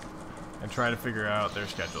and try to figure out their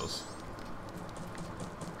schedules.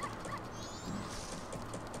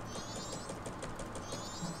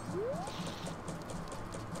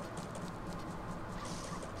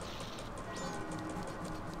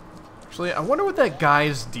 Actually, I wonder what that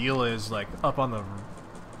guy's deal is, like, up on the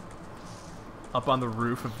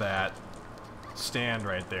roof of that stand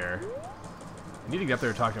right there. I need to get up there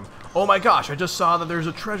and talk to him. Oh my gosh, I just saw that there's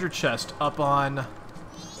a treasure chest up on...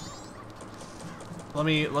 Let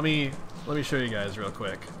me show you guys real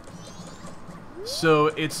quick. So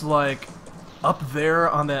it's like up there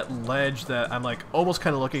on that ledge that I'm like almost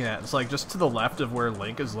kind of looking at. It's like just to the left of where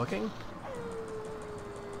Link is looking.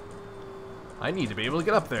 I need to be able to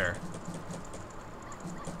get up there.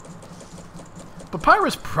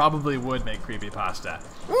 Papyrus probably would make creepypasta.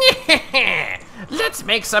 Let's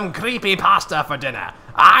make some creepypasta for dinner.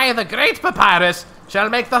 I, the great Papyrus, shall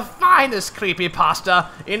make the finest creepypasta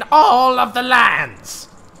in all of the lands.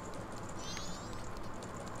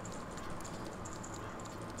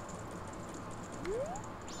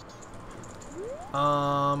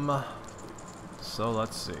 So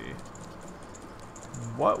let's see.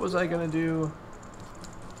 What was I gonna do?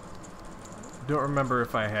 Don't remember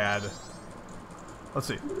if I had... Let's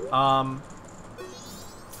see. I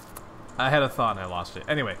had a thought and I lost it.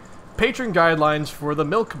 Anyway, patron guidelines for the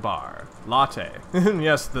milk bar. Latte.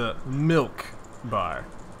 Yes, the milk bar.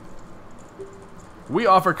 We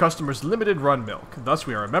offer customers limited run milk, thus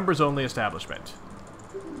we are a members-only establishment.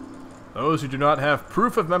 Those who do not have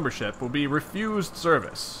proof of membership will be refused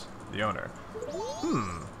service. The owner.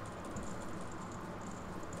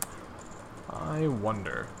 I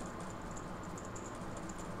wonder.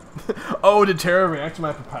 Oh, did Tara react to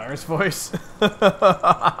my Papyrus voice?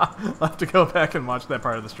 I'll have to go back and watch that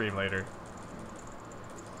part of the stream later.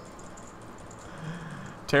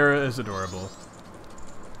 Tara is adorable.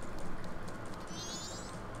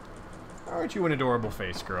 Aren't you an adorable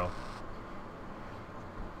face, girl?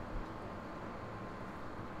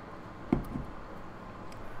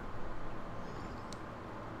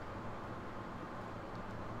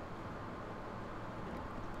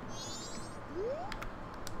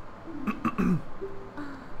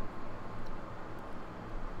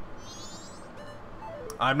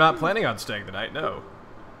 I'm not planning on staying the night, no.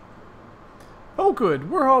 Oh good,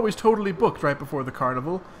 we're always totally booked right before the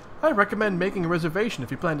carnival. I recommend making a reservation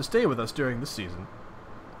if you plan to stay with us during this season.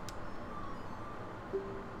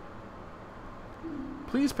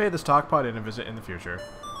 Please pay the stockpot in a visit in the future.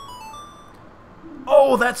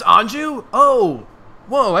 Oh, that's Anju? Oh!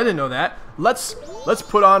 Whoa, I didn't know that. Let's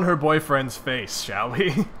put on her boyfriend's face, shall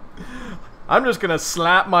we? I'm just gonna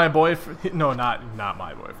slap my boyfriend... No, not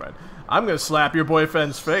my boyfriend. I'm gonna slap your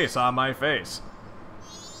boyfriend's face on my face.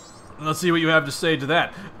 Let's see what you have to say to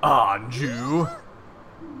that, Anju.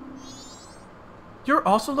 You're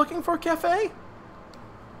also looking for Kafei?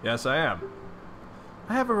 Yes, I am.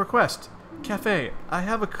 I have a request. Kafei, I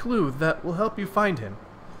have a clue that will help you find him.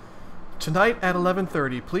 Tonight at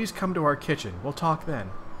 11:30, please come to our kitchen. We'll talk then.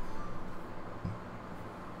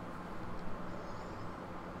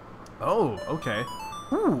 Oh, okay.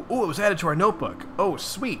 Ooh, it was added to our notebook. Oh,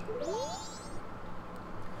 sweet.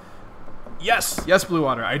 Yes, yes, Blue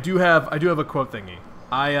Water. I do have a quote thingy.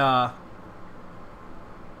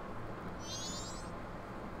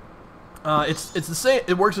 It's the same.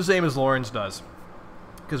 It works the same as Lauren's does,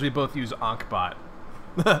 because we both use Ankbot.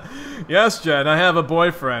 Yes, Jen, I have a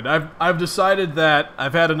boyfriend. I've decided that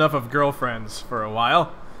I've had enough of girlfriends for a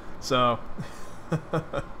while, so.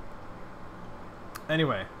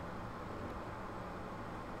 Anyway,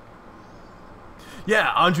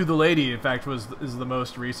 Yeah, Anju the lady, in fact, is the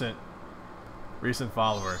most recent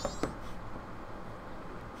follower.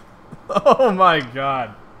 Oh my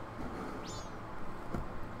god.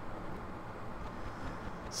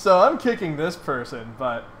 So I'm kicking this person,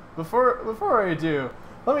 but before I do,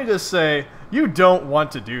 let me just say, you don't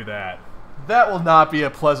want to do that. That will not be a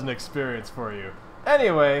pleasant experience for you.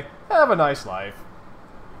 Anyway, have a nice life.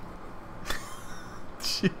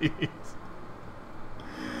 Jeez.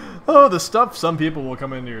 Oh, the stuff some people will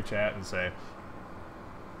come into your chat and say.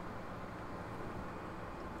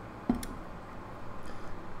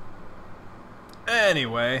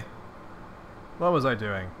 Anyway, what was I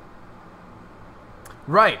doing?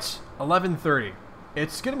 Right, 11:30.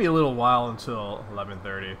 It's gonna be a little while until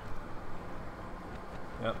 11:30.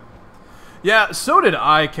 Yep. Yeah, so did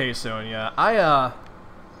I, K Sonia. I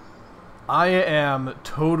am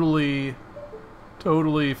totally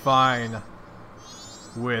fine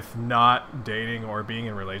with not dating or being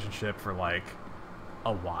in a relationship for like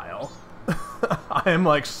a while. I am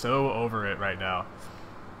like so over it right now.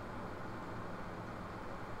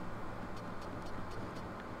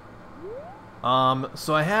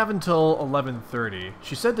 So I have until 11:30.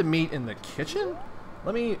 She said to meet in the kitchen?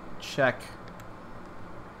 Let me check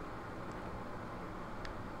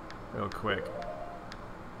real quick.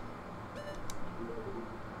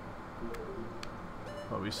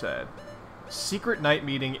 What we said. Secret night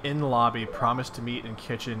meeting in lobby, promised to meet in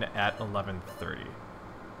kitchen at 11:30.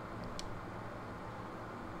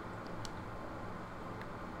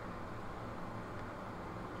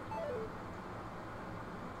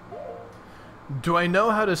 Do I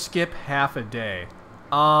know how to skip half a day?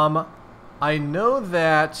 I know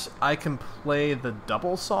that I can play the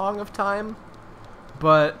double Song of Time,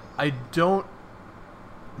 but I don't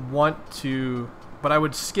want to... But I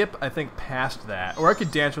would skip, I think, past that. Or I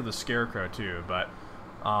could dance with the Scarecrow, too, but...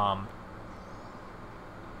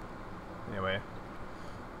 Anyway.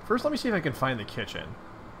 First, let me see if I can find the kitchen.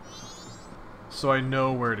 So I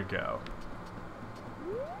know where to go.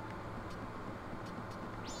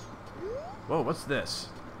 Whoa, what's this?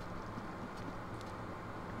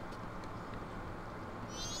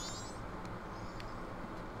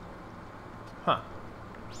 Huh.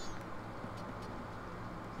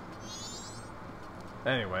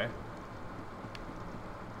 Anyway.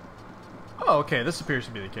 Oh, okay, this appears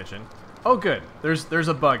to be the kitchen. Oh, good. There's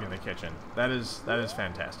a bug in the kitchen. That is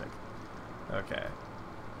fantastic. Okay.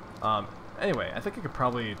 Anyway, I think I could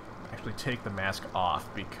probably actually take the mask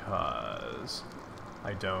off because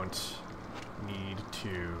I don't need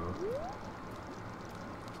to...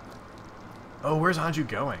 Oh, where's Anju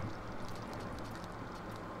going?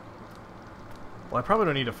 Well, I probably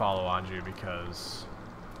don't need to follow Anju because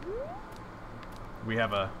we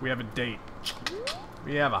have a date.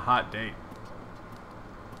 We have a hot date.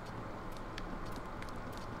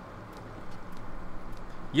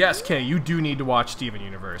 Yes, Kay, you do need to watch Steven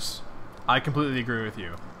Universe. I completely agree with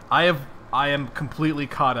you. I am completely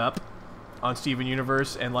caught up on Steven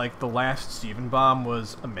Universe, and like the last Steven Bomb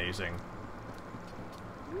was amazing.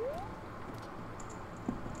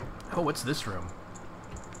 Oh, what's this room?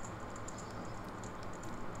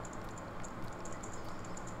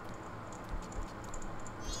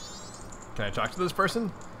 Can I talk to this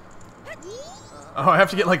person? Oh, I have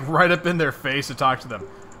to get like right up in their face to talk to them.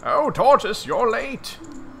 Oh, Tortoise, you're late.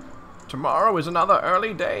 Tomorrow is another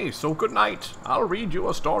early day, so good night. I'll read you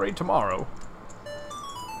a story tomorrow.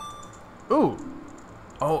 Ooh.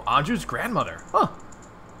 Oh, Anju's grandmother. Huh.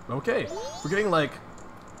 Okay. We're getting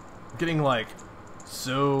like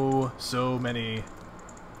so many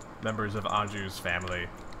members of Anju's family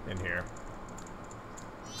in here.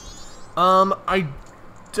 I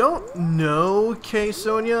don't know, K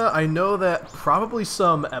Sonia. I know that probably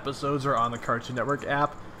some episodes are on the Cartoon Network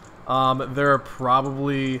app. There are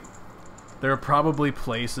probably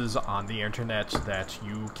places on the internet that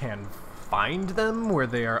you can find them where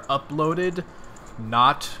they are uploaded,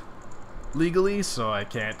 not legally, so I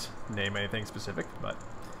can't name anything specific, but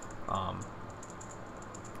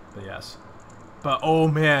yes. But oh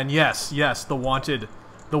man, yes, the wanted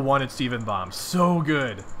Steven Bomb. So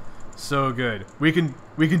good. So good. We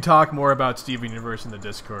can talk more about Steven Universe in the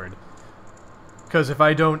Discord. Cause if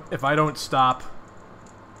I don't stop.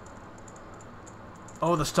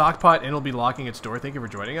 Oh, the Stockpot Inn will be locking its door. Thank you for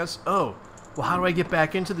joining us. Oh, well, how do I get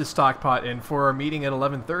back into the Stockpot Inn for our meeting at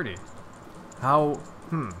 11:30? How?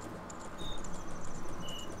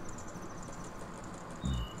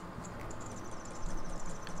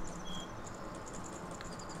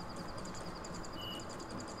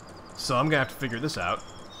 So I'm gonna have to figure this out.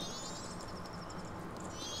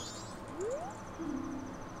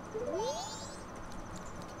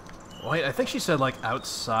 Wait, I think she said, like,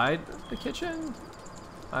 outside the kitchen?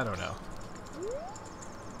 I don't know.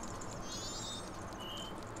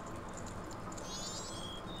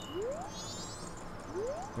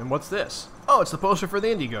 And what's this? Oh, it's the poster for the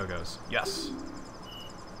Indiegogos. Yes.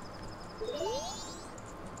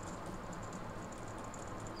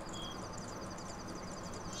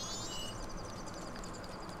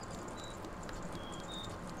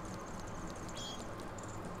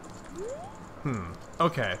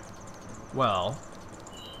 Okay. Well,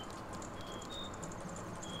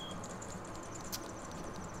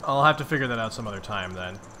 I'll have to figure that out some other time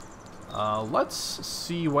then. Let's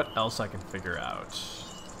see what else I can figure out.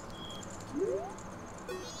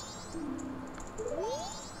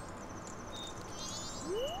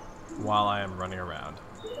 While I am running around.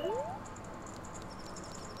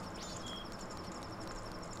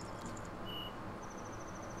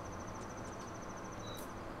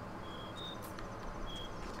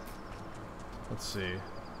 Let's see.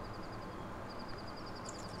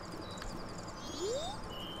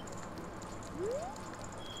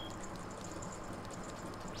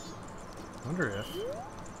 I wonder if...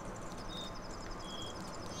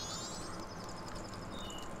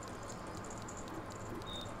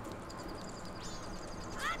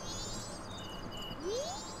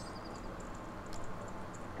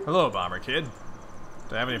 Hello, Bomber Kid.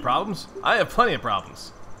 Do I have any problems? I have plenty of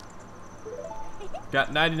problems.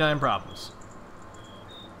 Got 99 problems.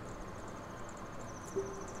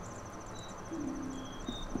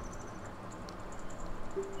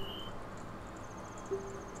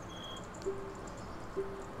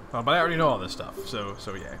 Oh, but I already know all this stuff, so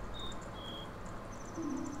yeah.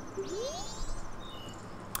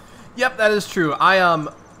 Yep, that is true. I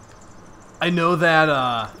know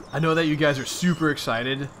that you guys are super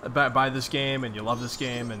excited by this game, and you love this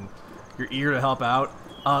game, and you're eager to help out.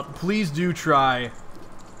 Please do try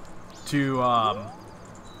to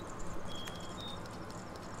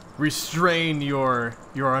restrain your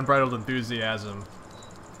unbridled enthusiasm,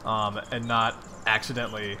 and not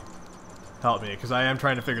accidentally help me, because I am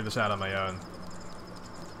trying to figure this out on my own.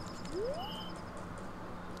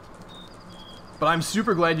 But I'm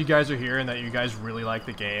super glad you guys are here and that you guys really like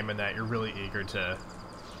the game and that you're really eager to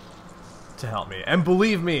help me. And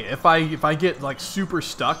believe me, if I get like super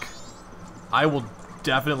stuck, I will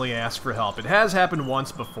definitely ask for help. It has happened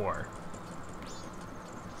once before.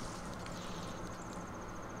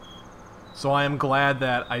 So I am glad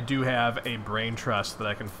that I do have a brain trust that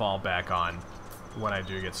I can fall back on when I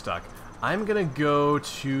do get stuck. I'm gonna go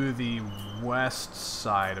to the west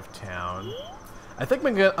side of town. I think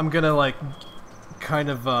I'm gonna like kind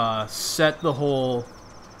of set the whole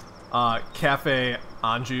Kafei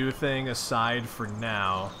Anju thing aside for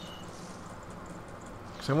now,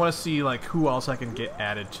 because I want to see like who else I can get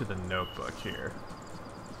added to the notebook here.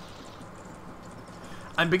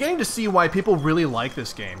 I'm beginning to see why people really like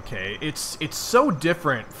this game, Kay. It's so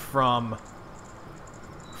different from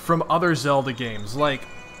other Zelda games. Like,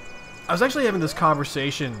 I was actually having this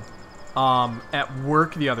conversation at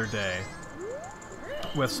work the other day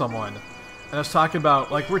with someone, and I was talking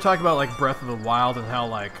about, like, we're talking about, like, Breath of the Wild and how,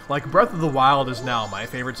 like Breath of the Wild is now my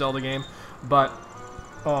favorite Zelda game, but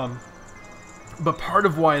part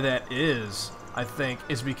of why that is, I think,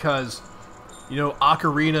 is because, you know,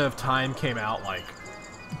 Ocarina of Time came out, like,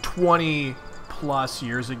 20 plus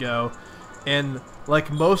years ago, and,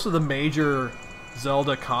 like, most of the major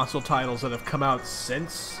Zelda console titles that have come out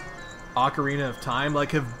since Ocarina of Time,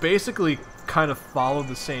 like, have basically kind of followed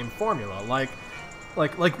the same formula. Like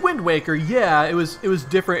Wind Waker, yeah, it was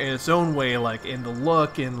different in its own way, like in the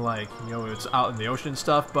look and like, you know, it's out in the ocean and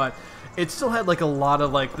stuff, but it still had like a lot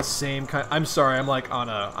of like the same kind. I'm sorry, I'm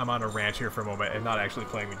on a rant here for a moment and not actually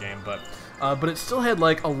playing the game, but it still had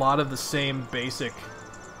like a lot of the same basic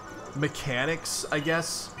mechanics, I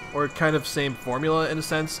guess, or kind of same formula in a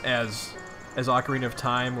sense as Ocarina of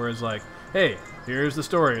Time, where it's like, hey, here's the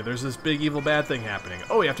story. There's this big evil bad thing happening.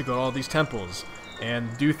 Oh, we have to go to all these temples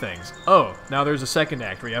and do things. Oh, now there's a second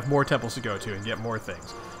act where you have more temples to go to and get more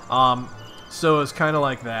things. So it's kind of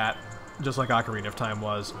like that, just like Ocarina of Time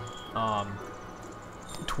was.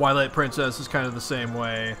 Twilight Princess is kind of the same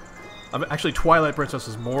way. Actually, Twilight Princess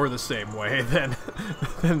is more the same way than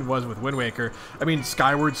it was with Wind Waker. I mean,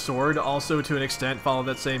 Skyward Sword also, to an extent, followed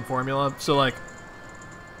that same formula. So, like,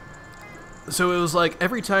 so it was like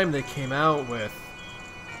every time they came out with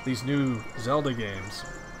these new Zelda games,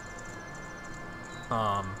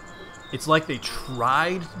 it's like they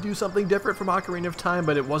tried to do something different from Ocarina of Time,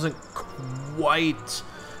 but it wasn't quite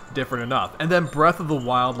different enough. And then Breath of the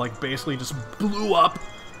Wild, like, basically just blew up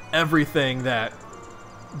everything that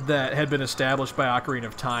had been established by Ocarina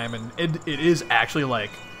of Time, and it is actually,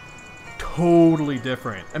 like, totally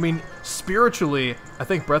different. I mean, spiritually, I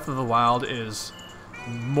think Breath of the Wild is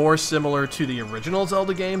more similar to the original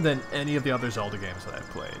Zelda game than any of the other Zelda games that I've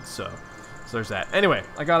played. So there's that. Anyway,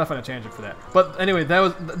 I got off on a tangent for that. But anyway, that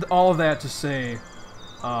was all of that to say,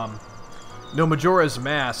 no, Majora's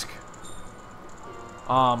Mask.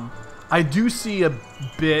 I do see a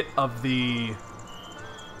bit of the,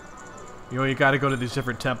 you know, you got to go to these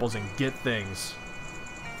different temples and get things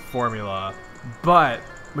formula, but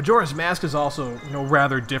Majora's Mask is also, you know,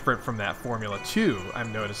 rather different from that formula too,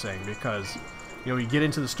 I'm noticing, because, you know, you get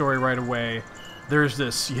into the story right away. There's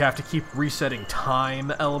this, you have to keep resetting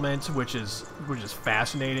time element, which is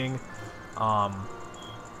fascinating.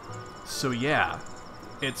 So yeah,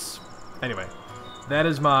 it's, anyway, that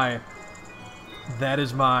is my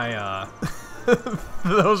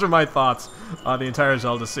those are my thoughts on the entire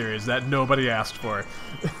Zelda series that nobody asked for.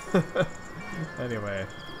 Anyway,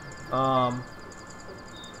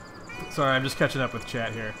 sorry, I'm just catching up with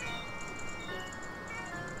chat here.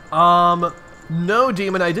 No,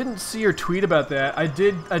 Demon, I didn't see your tweet about that. I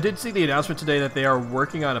did see the announcement today that they are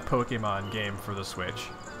working on a Pokemon game for the Switch.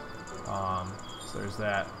 So there's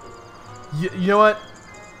that. You know what?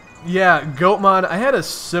 Yeah, Goatmon, I had a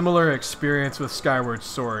similar experience with Skyward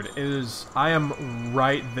Sword. I am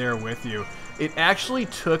right there with you. It actually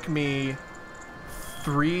took me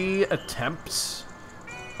 3 attempts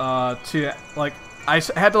to, like, I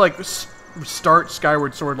had to, like, start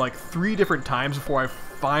Skyward Sword, like, 3 different times before I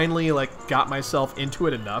finally, like, got myself into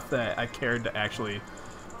it enough that I cared to actually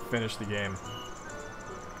finish the game.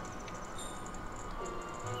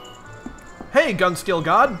 Hey, Gunskill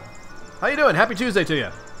God! How you doing? Happy Tuesday to you!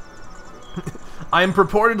 I'm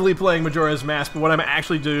purportedly playing Majora's Mask, but what I'm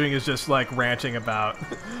actually doing is just, like, ranting about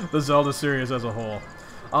the Zelda series as a whole.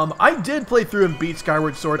 I did play through and beat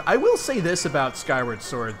Skyward Sword. I will say this about Skyward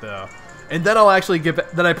Sword, though, and then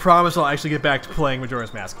I promise I'll actually get back to playing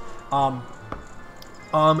Majora's Mask.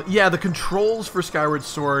 Yeah, the controls for Skyward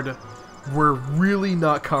Sword were really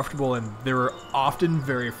not comfortable, and they were often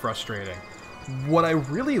very frustrating. What I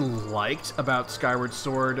really liked about Skyward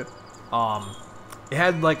Sword, it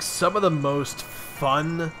had, like, some of the most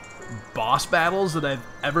fun boss battles that I've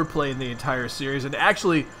ever played in the entire series, and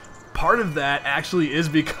actually, part of that actually is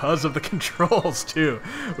because of the controls, too,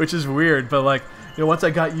 which is weird, but, like, you know, once I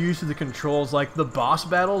got used to the controls, like, the boss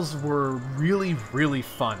battles were really, really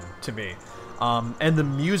fun to me. And the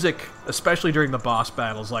music, especially during the boss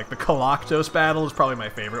battles, like the Galactos battle is probably my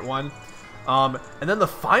favorite one. And then the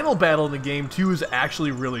final battle in the game, too, is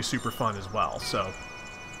actually really super fun as well, so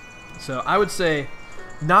I would say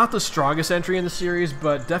not the strongest entry in the series,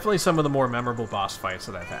 but definitely some of the more memorable boss fights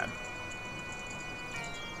that I've had.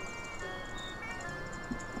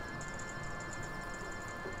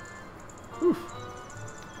 Whew.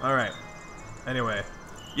 Alright. Anyway.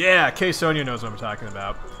 Yeah, K. Sonia knows what I'm talking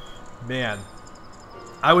about. Man.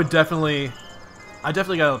 I definitely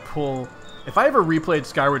gotta pull... If I ever replayed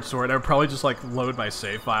Skyward Sword, I would probably just, like, load my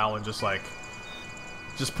save file and just, like...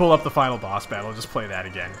 Just pull up the final boss battle and just play that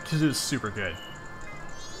again, because it was super good.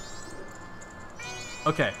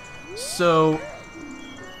 Okay, so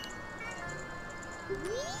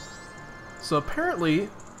apparently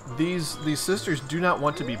these sisters do not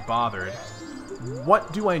want to be bothered.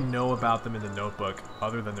 What do I know about them in the notebook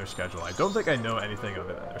other than their schedule? I don't think I know anything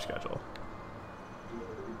other than their schedule.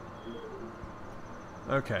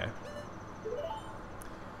 Okay.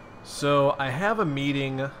 So I have a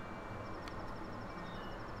meeting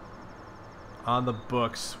on the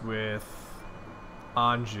books with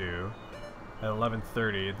Anju at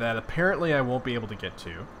 11:30 that apparently I won't be able to get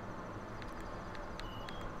to.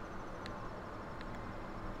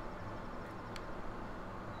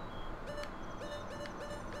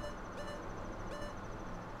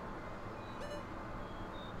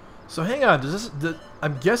 So hang on,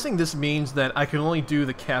 I'm guessing this means that I can only do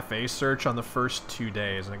the Kafei search on the first 2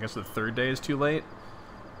 days, and I guess the 3rd day is too late?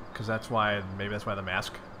 Because maybe that's why the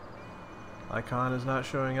mask icon is not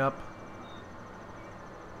showing up.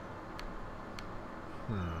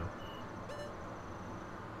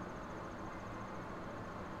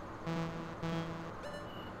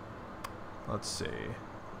 Let's see.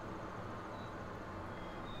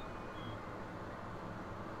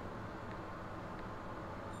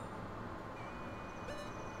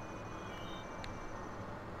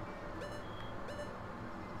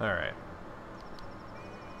 Alright.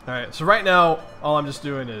 Alright, so right now, all I'm just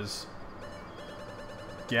doing is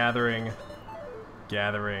gathering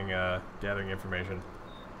information.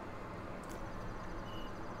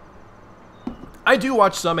 I do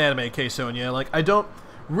watch some anime, K-Sonia. Like, I don't...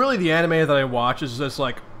 Really, the anime that I watch is just,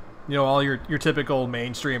 like, you know, all your typical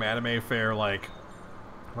mainstream anime fare, like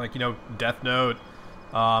Like, you know, Death Note,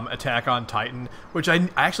 Attack on Titan, which I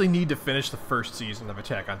actually need to finish the first season of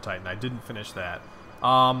Attack on Titan. I didn't finish that.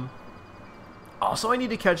 Also, I need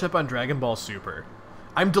to catch up on Dragon Ball Super.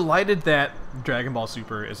 I'm delighted that Dragon Ball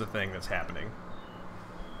Super is a thing that's happening.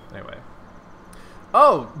 Anyway.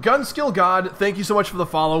 Oh, Gun Skill God, thank you so much for the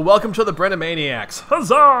follow. Welcome to the Brennomaniacs.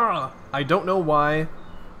 Huzzah! I don't know why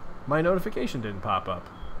my notification didn't pop up.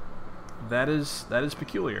 That is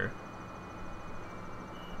peculiar.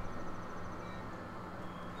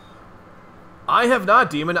 I have not,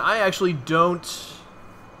 Demon. I actually don't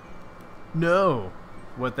know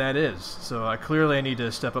what that is. So clearly I need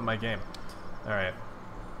to step up my game. Alright.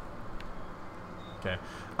 Okay.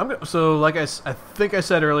 So, like I think I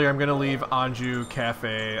said earlier, I'm going to leave Anju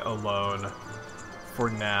Kafei alone for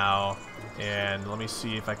now. And let me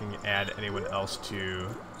see if I can add anyone else to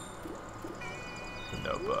the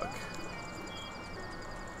notebook.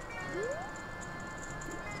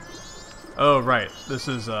 Oh, right. This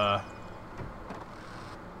is,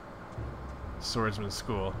 Swordsman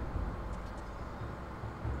School.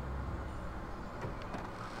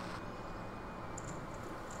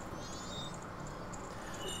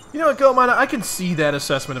 You know what, Goemon, I can see that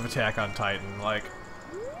assessment of Attack on Titan. Like,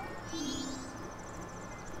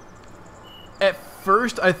 at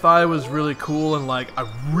first I thought it was really cool, and like,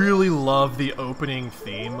 I really love the opening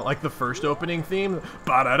theme, like the first opening theme.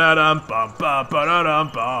 Ba-da-da-dum, bum, ba,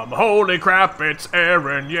 ba-da-dum, bum. Holy crap, it's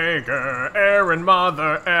Eren Yeager, Eren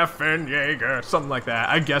mother effing Yeager, something like that.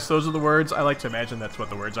 I guess those are the words. I like to imagine that's what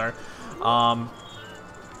the words are.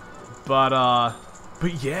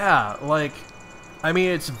 But yeah, like, I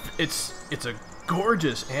mean, it's a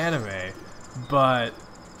gorgeous anime, but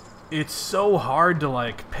it's so hard to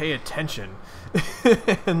like pay attention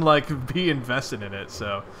and like be invested in it.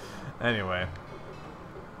 So, anyway.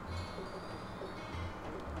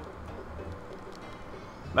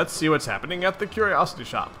 Let's see what's happening at the Curiosity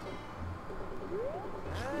Shop.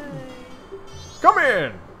 Come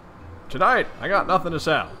in! Tonight, I got nothing to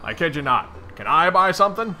sell. I kid you not. Can I buy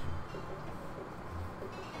something?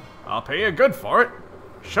 I'll pay you good for it.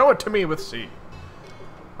 Show it to me with C.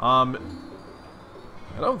 I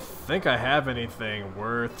don't think I have anything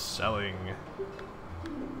worth selling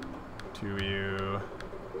to you.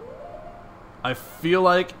 I feel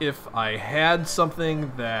like if I had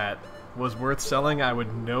something that was worth selling, I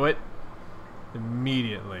would know it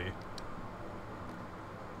immediately.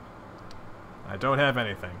 I don't have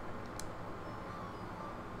anything.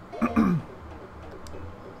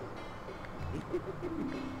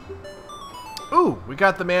 Ooh, we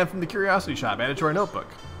got the man from the Curiosity Shop added to our notebook.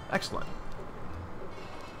 Excellent.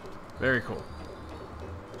 Very cool.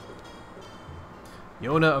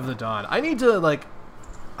 Yona of the Dawn. I need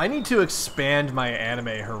to expand my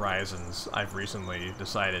anime horizons, I've recently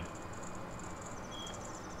decided.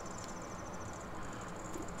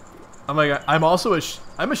 Oh my god, I'm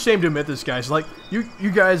ashamed to admit this, guys. Like, you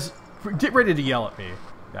guys, get ready to yell at me,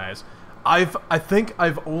 guys. I think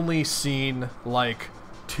I've only seen, like,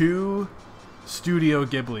 2 Studio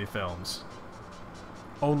Ghibli films.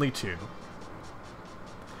 Only 2.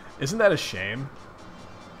 Isn't that a shame?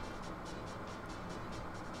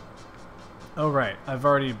 Oh right, I've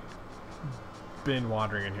already been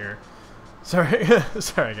wandering in here. Sorry,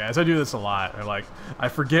 sorry guys, I do this a lot. Or like, I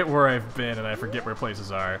forget where I've been and I forget where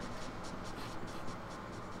places are.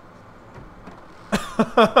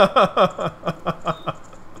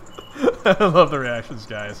 I love the reactions,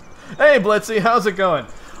 guys. Hey Blitzy, how's it going?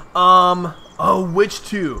 Oh, which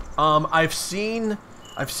 2? I've seen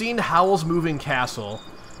Howl's Moving Castle,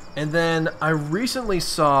 and then I recently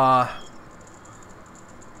saw...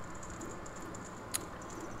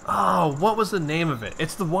 Oh, what was the name of it?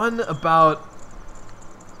 It's the one about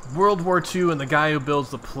World War II and the guy who builds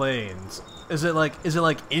the planes. Is it like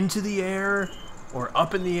Into the Air or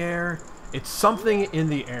Up in the Air? It's something in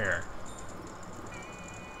the air.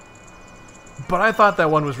 But I thought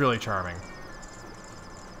that one was really charming.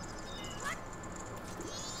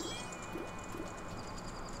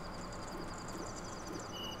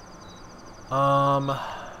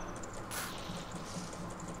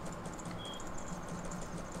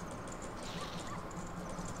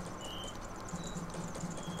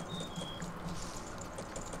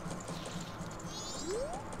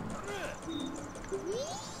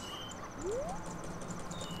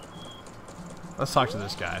 Let's talk to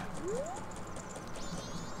this guy.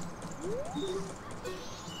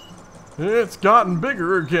 It's gotten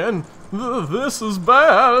bigger again. This is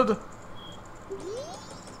bad.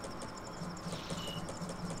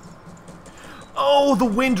 Oh, the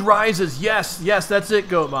wind rises. Yes, yes, that's it,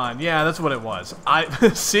 Goatmon. Yeah, that's what it was. I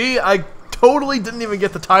see. I totally didn't even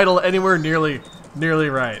get the title anywhere nearly Nearly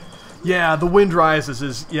right. Yeah, The Wind Rises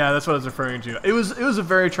is, yeah, that's what I was referring to. It was a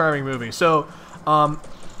very charming movie. So,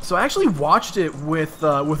 so I actually watched it with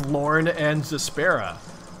Lauren and Zespera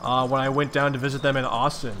when I went down to visit them in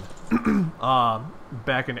Austin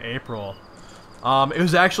back in April. It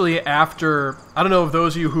was actually after, I don't know if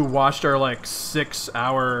those of you who watched our like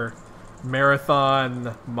 6-hour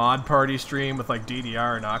marathon mod party stream with like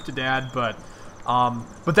DDR and Octodad, but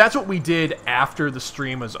that's what we did after the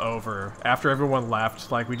stream was over. After everyone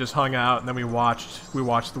left, like we just hung out and then we watched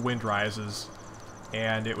The Wind Rises,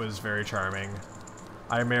 and it was very charming.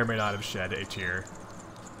 I may or may not have shed a tear.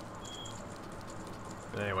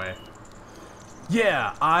 But anyway,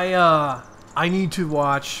 yeah, I need to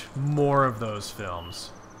watch more of those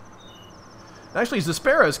films. Actually,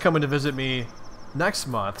 Zespera is coming to visit me next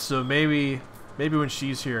month, so maybe when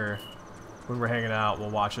she's here, when we're hanging out, we'll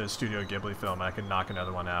watch a Studio Ghibli film and I can knock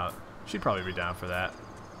another one out. She'd probably be down for that.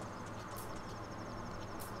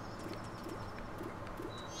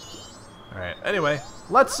 Alright, anyway,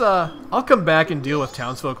 let's, I'll come back and deal with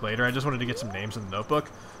townsfolk later. I just wanted to get some names in the notebook.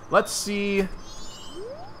 Let's see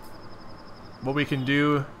what we can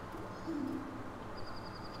do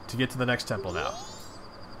to get to the next temple now.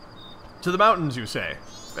 To the mountains, you say.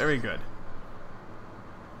 Very good.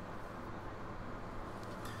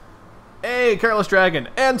 Hey, Careless Dragon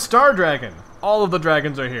and Star Dragon. All of the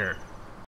dragons are here.